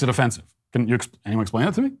that makes it offensive? Can anyone explain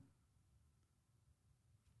that to me?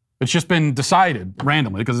 It's just been decided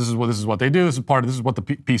randomly because this is what they do. This is what the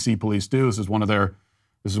PC police do. This is one of their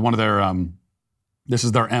This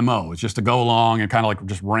is their MO. It's just to go along and kind of like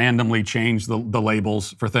just randomly change the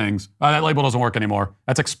labels for things. That label doesn't work anymore.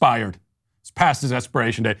 That's expired. It's past its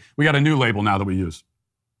expiration date. We got a new label now that we use.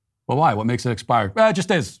 Well, why? What makes it expired? It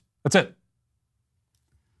just is. That's it.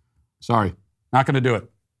 Sorry. Not going to do it.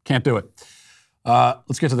 Can't do it.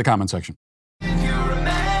 Let's get to the comment section. If you're a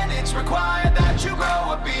man, it's required that you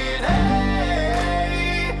grow a beard.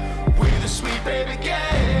 Hey, we're the Sweet Baby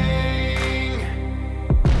Gang.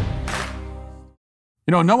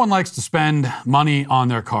 You know, no one likes to spend money on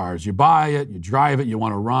their cars. You buy it, you drive it, you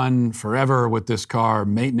want to run forever with this car,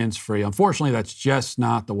 maintenance free. Unfortunately, that's just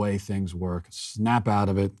not the way things work. Snap out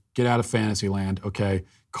of it. Get out of fantasy land, okay?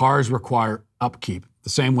 Cars require upkeep, the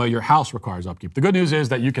same way your house requires upkeep. The good news is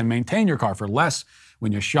that you can maintain your car for less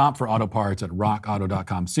when you shop for auto parts at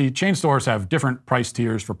rockauto.com. See, chain stores have different price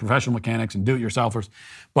tiers for professional mechanics and do-it-yourselfers,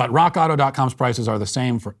 but rockauto.com's prices are the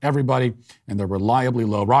same for everybody, and they're reliably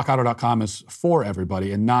low. Rockauto.com is for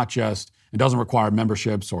everybody and not just, it doesn't require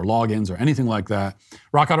memberships or logins or anything like that.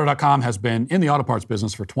 RockAuto.com has been in the auto parts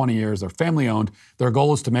business for 20 years. They're family-owned. Their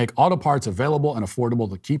goal is to make auto parts available and affordable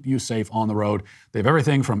to keep you safe on the road. They have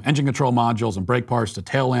everything from engine control modules and brake parts to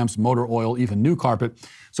tail lamps, motor oil, even new carpet.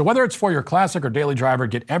 So whether it's for your classic or daily driver,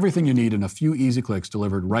 get everything you need in a few easy clicks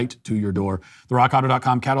delivered right to your door. The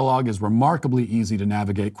RockAuto.com catalog is remarkably easy to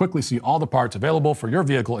navigate. Quickly see all the parts available for your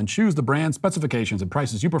vehicle and choose the brand, specifications, and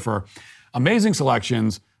prices you prefer. Amazing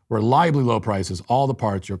selections, reliably low prices, all the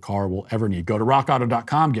parts your car will ever need. Go to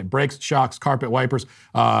rockauto.com, get brakes, shocks, carpet wipers,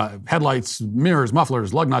 headlights, mirrors,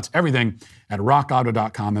 mufflers, lug nuts, everything at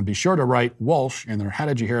rockauto.com. And be sure to write Walsh in their How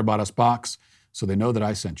Did You Hear About Us box so they know that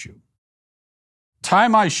I sent you. Tie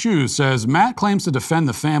My Shoes says, Matt claims to defend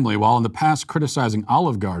the family while in the past criticizing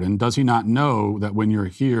Olive Garden. Does he not know that when you're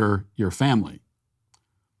here, you're family?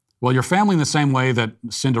 Well, you're family in the same way that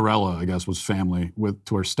Cinderella, I guess, was family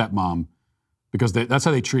to her stepmom, because that's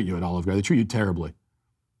how they treat you at Olive Garden. They treat you terribly.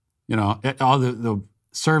 You know, all the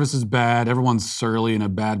service is bad. Everyone's surly, in a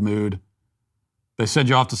bad mood. They send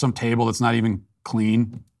you off to some table that's not even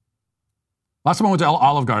clean. Last time I went to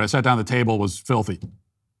Olive Garden, I sat down at the table, was filthy.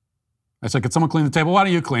 I said, could someone clean the table? Why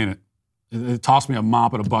don't you clean it? It tossed me a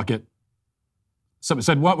mop and a bucket. Somebody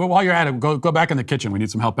said, while you're at it, go back in the kitchen. We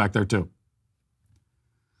need some help back there too.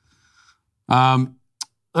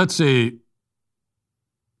 Let's see.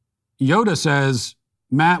 Yoda says,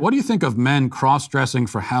 Matt, what do you think of men cross-dressing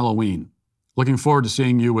for Halloween? Looking forward to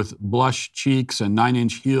seeing you with blush cheeks and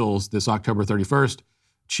 9-inch heels this October 31st.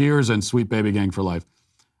 Cheers and Sweet Baby Gang for life.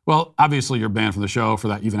 Well, obviously you're banned from the show for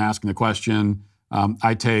that, even asking the question.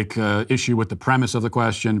 I take issue with the premise of the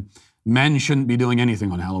question. Men shouldn't be doing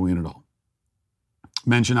anything on Halloween at all.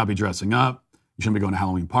 Men should not be dressing up. You shouldn't be going to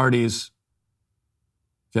Halloween parties.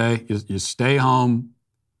 Okay? You stay home.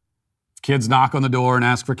 Kids knock on the door and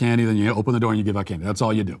ask for candy, then you open the door and you give out candy. That's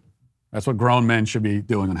all you do. That's what grown men should be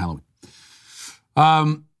doing on Halloween.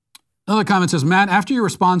 Another comment says, Matt, after your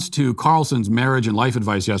response to Carlson's marriage and life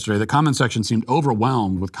advice yesterday, the comment section seemed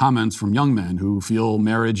overwhelmed with comments from young men who feel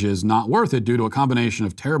marriage is not worth it due to a combination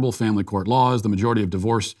of terrible family court laws, the majority of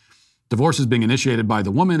divorces being initiated by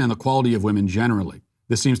the woman, and the quality of women generally.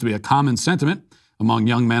 This seems to be a common sentiment among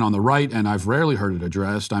young men on the right, and I've rarely heard it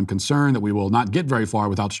addressed. I'm concerned that we will not get very far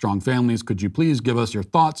without strong families. Could you please give us your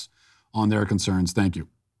thoughts on their concerns? Thank you.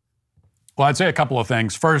 Well, I'd say a couple of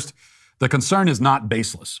things. First, the concern is not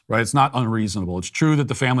baseless, right? It's not unreasonable. It's true that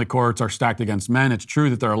the family courts are stacked against men. It's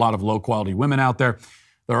true that there are a lot of low-quality women out there.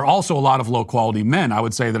 There are also a lot of low-quality men. I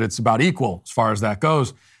would say that it's about equal as far as that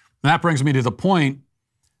goes. And that brings me to the point,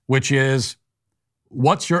 which is,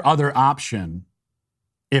 what's your other option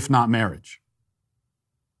if not marriage?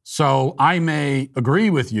 So I may agree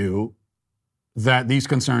with you that these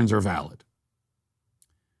concerns are valid.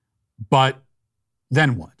 But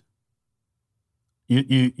then what?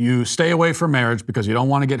 You stay away from marriage because you don't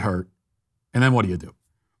want to get hurt. And then what do?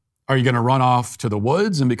 Are you going to run off to the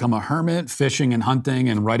woods and become a hermit, fishing and hunting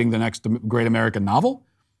and writing the next great American novel?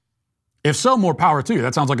 If so, more power to you.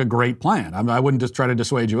 That sounds like a great plan. I wouldn't just try to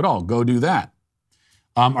dissuade you at all. Go do that.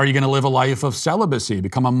 Are you going to live a life of celibacy,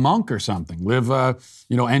 become a monk or something,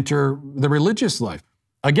 enter the religious life?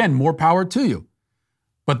 Again, more power to you.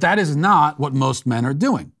 But that is not what most men are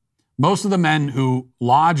doing. Most of the men who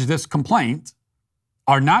lodge this complaint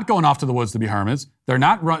are not going off to the woods to be hermits. They're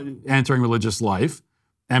not entering religious life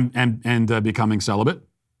and becoming celibate.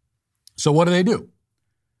 So what do?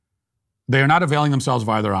 They are not availing themselves of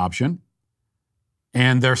either option.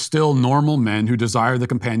 And they're still normal men who desire the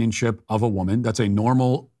companionship of a woman. That's a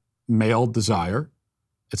normal male desire.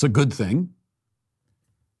 It's a good thing.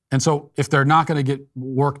 And so if they're not going to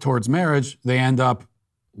work towards marriage, they end up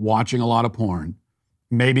watching a lot of porn,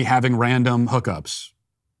 maybe having random hookups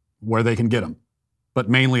where they can get them. But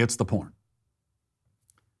mainly it's the porn.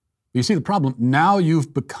 You see the problem? Now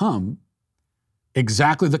you've become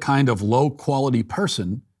exactly the kind of low-quality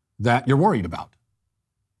person that you're worried about.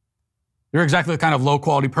 You're exactly the kind of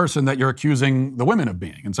low-quality person that you're accusing the women of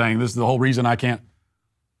being and saying, this is the whole reason I can't.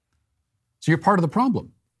 So you're part of the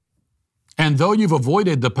problem. And though you've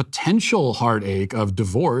avoided the potential heartache of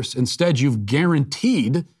divorce, instead you've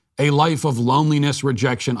guaranteed a life of loneliness,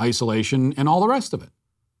 rejection, isolation, and all the rest of it.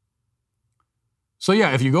 So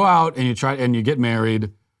yeah, if you go out and you try and you get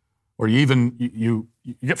married, or you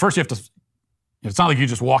get, first you have to, it's not like you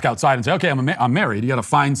just walk outside and say, okay, I'm married. You got to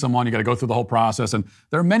find someone. You got to go through the whole process. And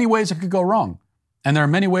there are many ways it could go wrong. And there are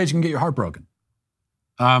many ways you can get your heart broken.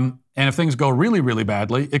 And if things go really, really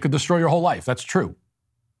badly, it could destroy your whole life. That's true.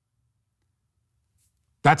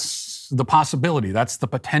 That's the possibility. That's the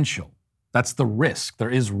potential. That's the risk. There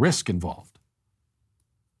is risk involved.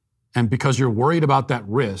 And because you're worried about that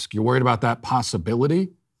risk, you're worried about that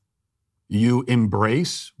possibility, you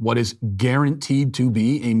embrace what is guaranteed to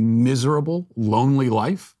be a miserable, lonely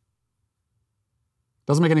life.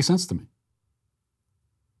 Doesn't make any sense to me.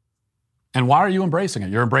 And why are you embracing it?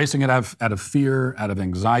 You're embracing it out of fear, out of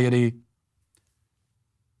anxiety,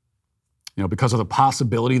 because of the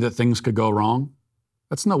possibility that things could go wrong.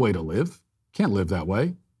 That's no way to live. You can't live that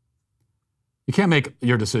way. You can't make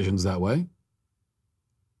your decisions that way.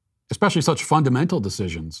 Especially such fundamental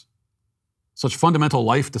decisions. Such fundamental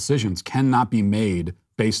life decisions cannot be made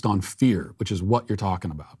based on fear, which is what you're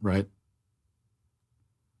talking about, right?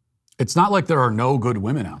 It's not like there are no good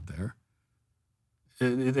women out there.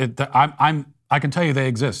 I can tell you they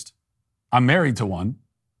exist. I'm married to one,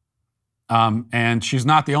 and she's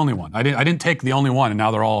not the only one. I didn't take the only one, and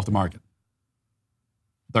now they're all off the market.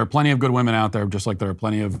 There are plenty of good women out there, just like there are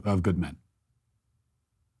plenty of good men.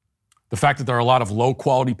 The fact that there are a lot of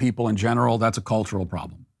low-quality people in general, that's a cultural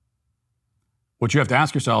problem. What you have to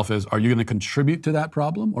ask yourself is, are you going to contribute to that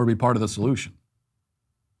problem or be part of the solution?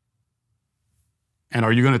 And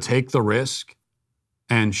are you going to take the risk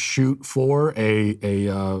and shoot for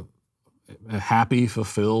a happy,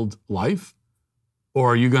 fulfilled life?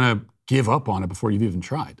 Or are you going to give up on it before you've even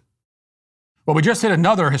tried? Well, we just hit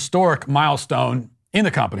another historic milestone in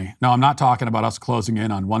the company. Now, I'm not talking about us closing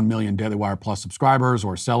in on 1 million Daily Wire Plus subscribers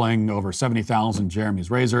or selling over 70,000 Jeremy's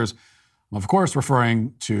razors. I'm, of course,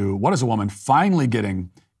 referring to What is a Woman finally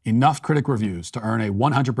getting enough critic reviews to earn a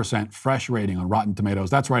 100% fresh rating on Rotten Tomatoes.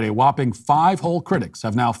 That's right, a whopping 5 whole critics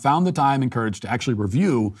have now found the time and courage to actually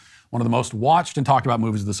review one of the most watched and talked about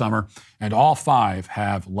movies of the summer, and all 5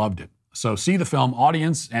 have loved it. So see the film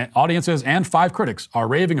audiences and 5 critics are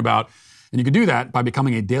raving about, and you can do that by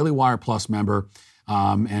becoming a Daily Wire Plus member.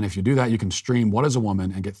 And if you do that, you can stream What is a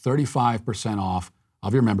Woman and get 35% off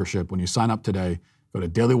of your membership when you sign up today. Go to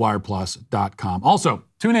dailywireplus.com. Also,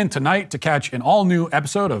 tune in tonight to catch an all-new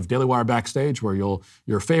episode of Daily Wire Backstage, where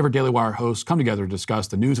your favorite Daily Wire hosts come together to discuss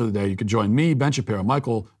the news of the day. You can join me, Ben Shapiro,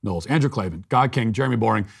 Michael Knowles, Andrew Klavan, God King, Jeremy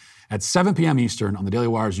Boring at 7 p.m. Eastern on the Daily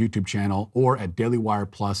Wire's YouTube channel or at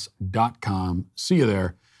dailywireplus.com. See you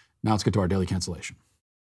there. Now let's get to our daily cancellation.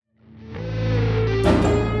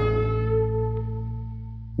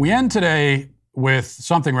 We end today with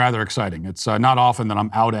something rather exciting. It's not often that I'm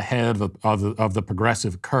out ahead of the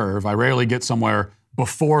progressive curve. I rarely get somewhere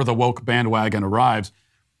before the woke bandwagon arrives,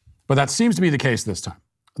 but that seems to be the case this time.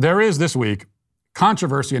 There is this week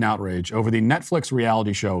controversy and outrage over the Netflix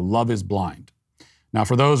reality show Love is Blind. Now,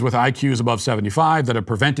 for those with IQs above 75 that have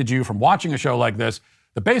prevented you from watching a show like this,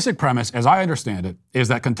 the basic premise, as I understand it, is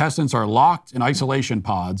that contestants are locked in isolation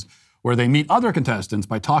pods where they meet other contestants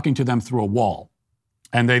by talking to them through a wall.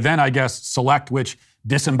 And they then, I guess, select which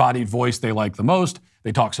disembodied voice they like the most.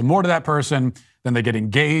 They talk some more to that person. Then they get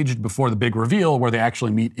engaged before the big reveal where they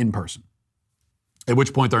actually meet in person. At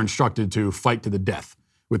which point they're instructed to fight to the death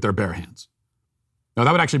with their bare hands. Now,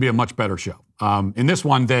 that would actually be a much better show. In this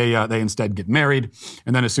one, they instead get married.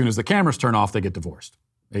 And then as soon as the cameras turn off, they get divorced.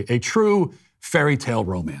 A true fairy tale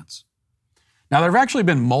romance. Now, there have actually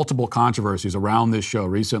been multiple controversies around this show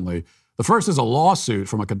recently. The first is a lawsuit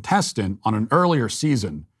from a contestant on an earlier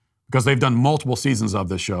season, because they've done multiple seasons of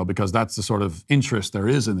this show, because that's the sort of interest there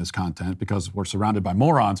is in this content, because we're surrounded by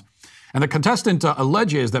morons. And the contestant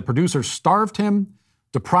alleges that producers starved him,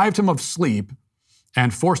 deprived him of sleep,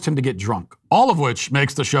 and forced him to get drunk. All of which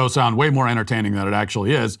makes the show sound way more entertaining than it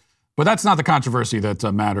actually is. But that's not the controversy that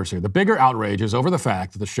matters here. The bigger outrage is over the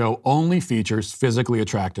fact that the show only features physically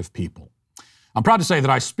attractive people. I'm proud to say that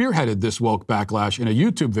I spearheaded this woke backlash in a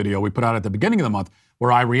YouTube video we put out at the beginning of the month, where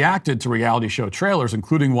I reacted to reality show trailers,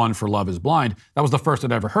 including one for Love is Blind. That was the first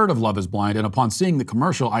I'd ever heard of Love is Blind, and upon seeing the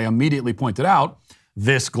commercial, I immediately pointed out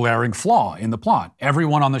this glaring flaw in the plot.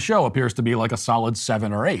 Everyone on the show appears to be like a solid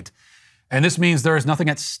 7 or 8. And this means there is nothing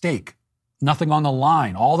at stake, nothing on the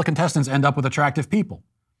line. All the contestants end up with attractive people.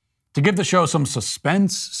 To give the show some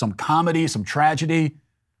suspense, some comedy, some tragedy,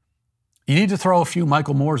 you need to throw a few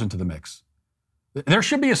Michael Moores into the mix. There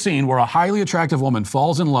should be a scene where a highly attractive woman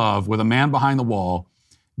falls in love with a man behind the wall,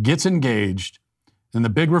 gets engaged, and the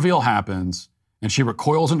big reveal happens, and she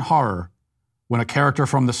recoils in horror when a character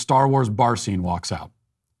from the Star Wars bar scene walks out.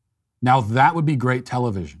 Now that would be great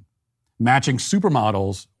television, matching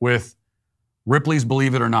supermodels with Ripley's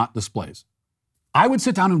Believe It or Not displays. I would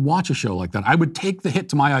sit down and watch a show like that. I would take the hit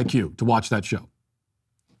to my IQ to watch that show.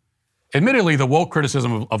 Admittedly, the woke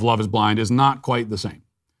criticism of Love is Blind is not quite the same.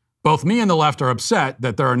 Both me and the left are upset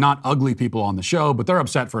that there are not ugly people on the show, but they're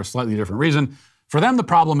upset for a slightly different reason. For them, the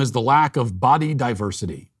problem is the lack of body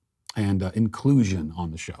diversity and inclusion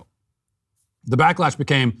on the show. The backlash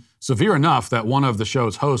became severe enough that one of the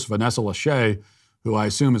show's hosts, Vanessa Lachey, who I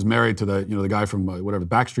assume is married to the guy from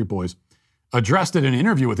Backstreet Boys, addressed it in an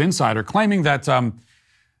interview with Insider, claiming that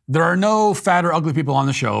there are no fat or ugly people on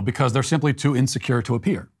the show because they're simply too insecure to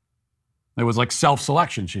appear. It was like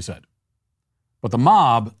self-selection, she said. But the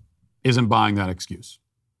mob isn't buying that excuse.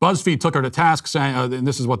 BuzzFeed took her to task, saying, and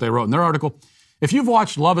this is what they wrote in their article, if you've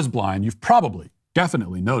watched Love is Blind, you've probably,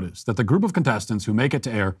 definitely noticed that the group of contestants who make it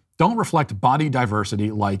to air don't reflect body diversity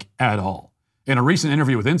like at all. In a recent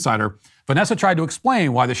interview with Insider, Vanessa tried to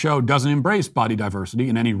explain why the show doesn't embrace body diversity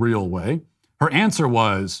in any real way. Her answer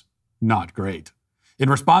was not great. In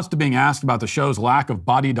response to being asked about the show's lack of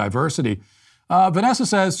body diversity, Vanessa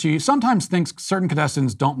says she sometimes thinks certain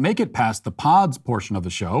contestants don't make it past the pods portion of the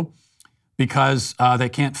show because they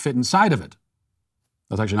can't fit inside of it.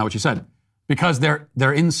 That's actually not what she said. Because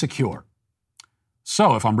they're insecure.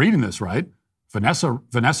 So if I'm reading this right,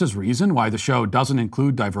 Vanessa's reason why the show doesn't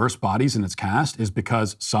include diverse bodies in its cast is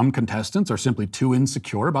because some contestants are simply too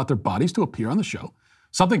insecure about their bodies to appear on the show.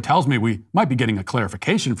 Something tells me we might be getting a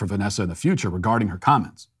clarification from Vanessa in the future regarding her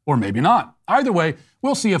comments. Or maybe not. Either way,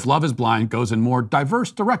 we'll see if Love is Blind goes in more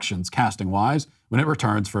diverse directions casting-wise when it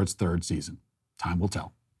returns for its 3rd season. Time will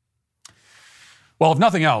tell. Well, if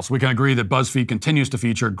nothing else, we can agree that BuzzFeed continues to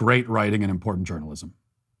feature great writing and important journalism.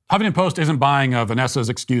 Huffington Post isn't buying Vanessa's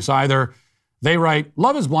excuse either. They write,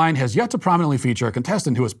 Love is Blind has yet to prominently feature a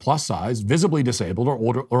contestant who is plus size, visibly disabled,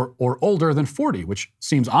 or older than 40, which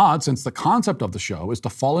seems odd since the concept of the show is to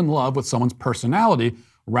fall in love with someone's personality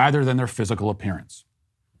rather than their physical appearance.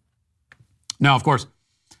 Now, of course,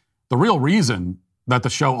 the real reason that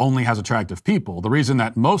the show only has attractive people, the reason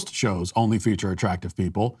that most shows only feature attractive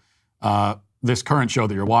people, this current show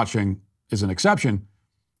that you're watching is an exception,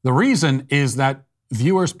 the reason is that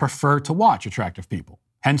viewers prefer to watch attractive people.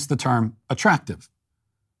 Hence the term attractive.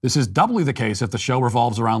 This is doubly the case if the show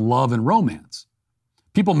revolves around love and romance.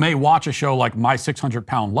 People may watch a show like My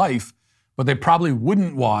 600-Pound Life, but they probably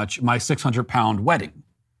wouldn't watch My 600-Pound Wedding.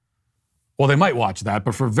 Well, they might watch that,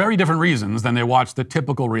 but for very different reasons than they watch the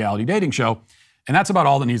typical reality dating show, and that's about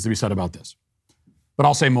all that needs to be said about this. But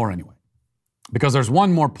I'll say more anyway, because there's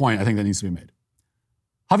one more point I think that needs to be made.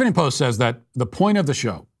 Huffington Post says that the point of the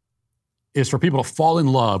show is for people to fall in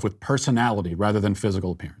love with personality rather than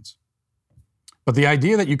physical appearance. But the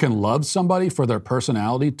idea that you can love somebody for their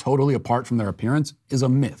personality totally apart from their appearance is a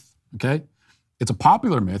myth, okay? It's a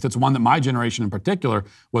popular myth. It's one that my generation in particular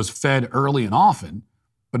was fed early and often,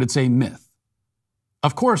 but it's a myth.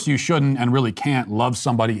 Of course, you shouldn't and really can't love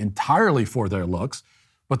somebody entirely for their looks,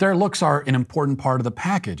 but their looks are an important part of the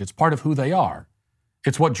package. It's part of who they are.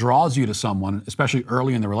 It's what draws you to someone, especially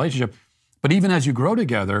early in the relationship. But even as you grow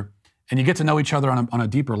together, and you get to know each other on a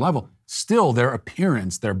deeper level, still their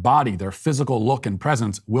appearance, their body, their physical look and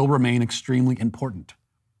presence will remain extremely important.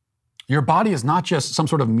 Your body is not just some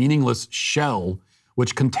sort of meaningless shell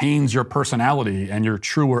which contains your personality and your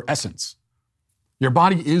truer essence. Your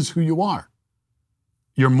body is who you are.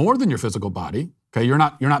 You're more than your physical body, okay? You're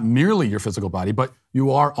not merely your physical body, but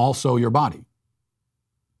you are also your body.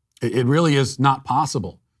 It really is not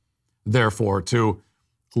possible, therefore, to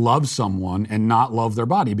love someone and not love their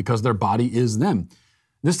body because their body is them.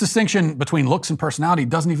 This distinction between looks and personality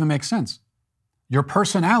doesn't even make sense. Your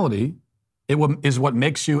personality is what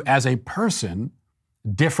makes you as a person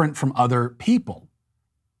different from other people.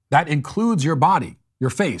 That includes your body, your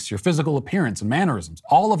face, your physical appearance and mannerisms.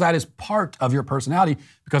 All of that is part of your personality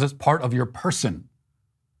because it's part of your person.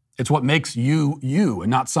 It's what makes you you and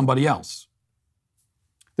not somebody else.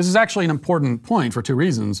 This is actually an important point for 2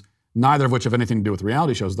 reasons, neither of which have anything to do with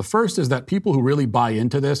reality shows. The first is that people who really buy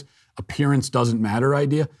into this appearance doesn't matter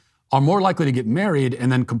idea are more likely to get married and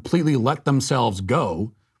then completely let themselves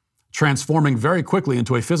go transforming very quickly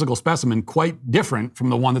into a physical specimen quite different from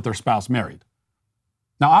the one that their spouse married.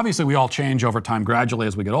 Now, obviously, we all change over time gradually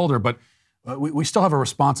as we get older, but we still have a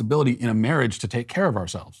responsibility in a marriage to take care of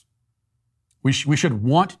ourselves. We should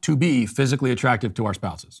want to be physically attractive to our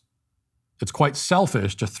spouses. It's quite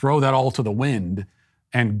selfish to throw that all to the wind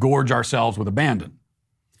and gorge ourselves with abandon.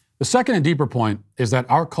 The second and deeper point is that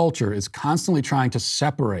our culture is constantly trying to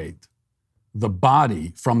separate the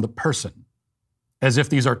body from the person, as if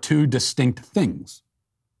these are two distinct things.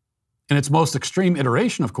 In its most extreme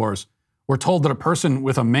iteration, of course, we're told that a person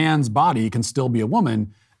with a man's body can still be a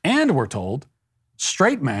woman, and we're told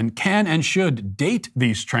straight men can and should date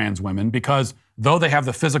these trans women because though they have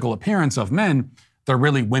the physical appearance of men, they're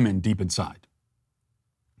really women deep inside.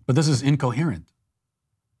 But this is incoherent.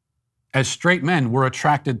 As straight men, we're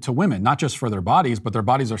attracted to women, not just for their bodies, but their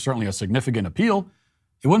bodies are certainly a significant appeal.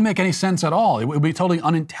 It wouldn't make any sense at all. It would be totally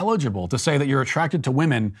unintelligible to say that you're attracted to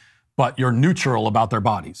women, but you're neutral about their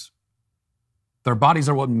bodies. Their bodies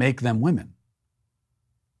are what make them women.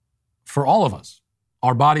 For all of us,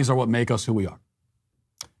 our bodies are what make us who we are.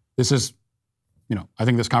 This is, I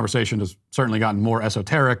think this conversation has certainly gotten more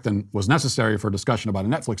esoteric than was necessary for a discussion about a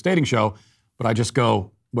Netflix dating show, but I just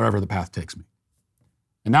go wherever the path takes me.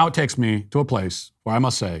 And now it takes me to a place where I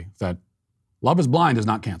must say that Love is Blind is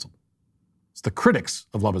not canceled. It's the critics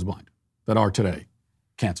of Love is Blind that are today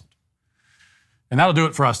canceled. And that'll do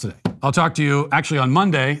it for us today. I'll talk to you actually on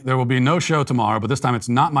Monday. There will be no show tomorrow, but this time it's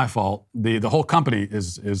not my fault. The whole company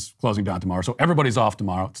is closing down tomorrow, so everybody's off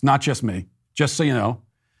tomorrow. It's not just me, just so you know.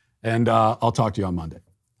 And I'll talk to you on Monday.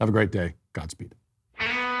 Have a great day. Godspeed.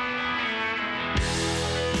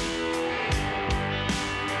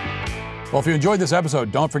 Well, if you enjoyed this episode,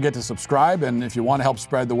 don't forget to subscribe. And if you want to help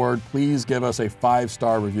spread the word, please give us a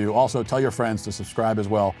 5-star review. Also, tell your friends to subscribe as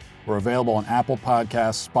well. We're available on Apple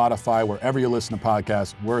Podcasts, Spotify, wherever you listen to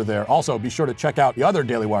podcasts, we're there. Also, be sure to check out the other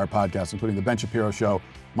Daily Wire podcasts, including The Ben Shapiro Show,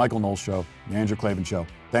 Michael Knowles Show, The Andrew Klavan Show.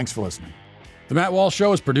 Thanks for listening. The Matt Walsh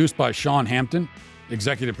Show is produced by Sean Hampton,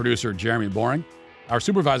 executive producer Jeremy Boring. Our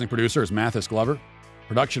supervising producer is Mathis Glover,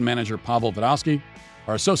 production manager Pavel Vodowski.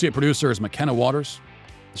 Our associate producer is McKenna Waters.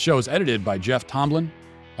 The show is edited by Jeff Tomlin.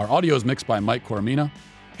 Our audio is mixed by Mike Coromina.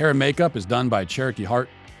 Hair and makeup is done by Cherokee Hart.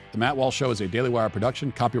 The Matt Walsh Show is a Daily Wire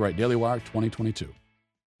production. Copyright Daily Wire 2022.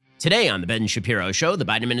 Today on The Ben Shapiro Show, the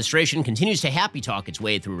Biden administration continues to happy talk its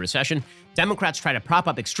way through recession. Democrats try to prop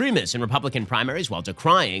up extremists in Republican primaries while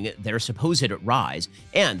decrying their supposed rise.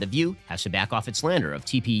 And The View has to back off its slander of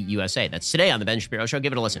TPUSA. That's today on The Ben Shapiro Show.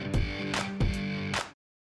 Give it a listen.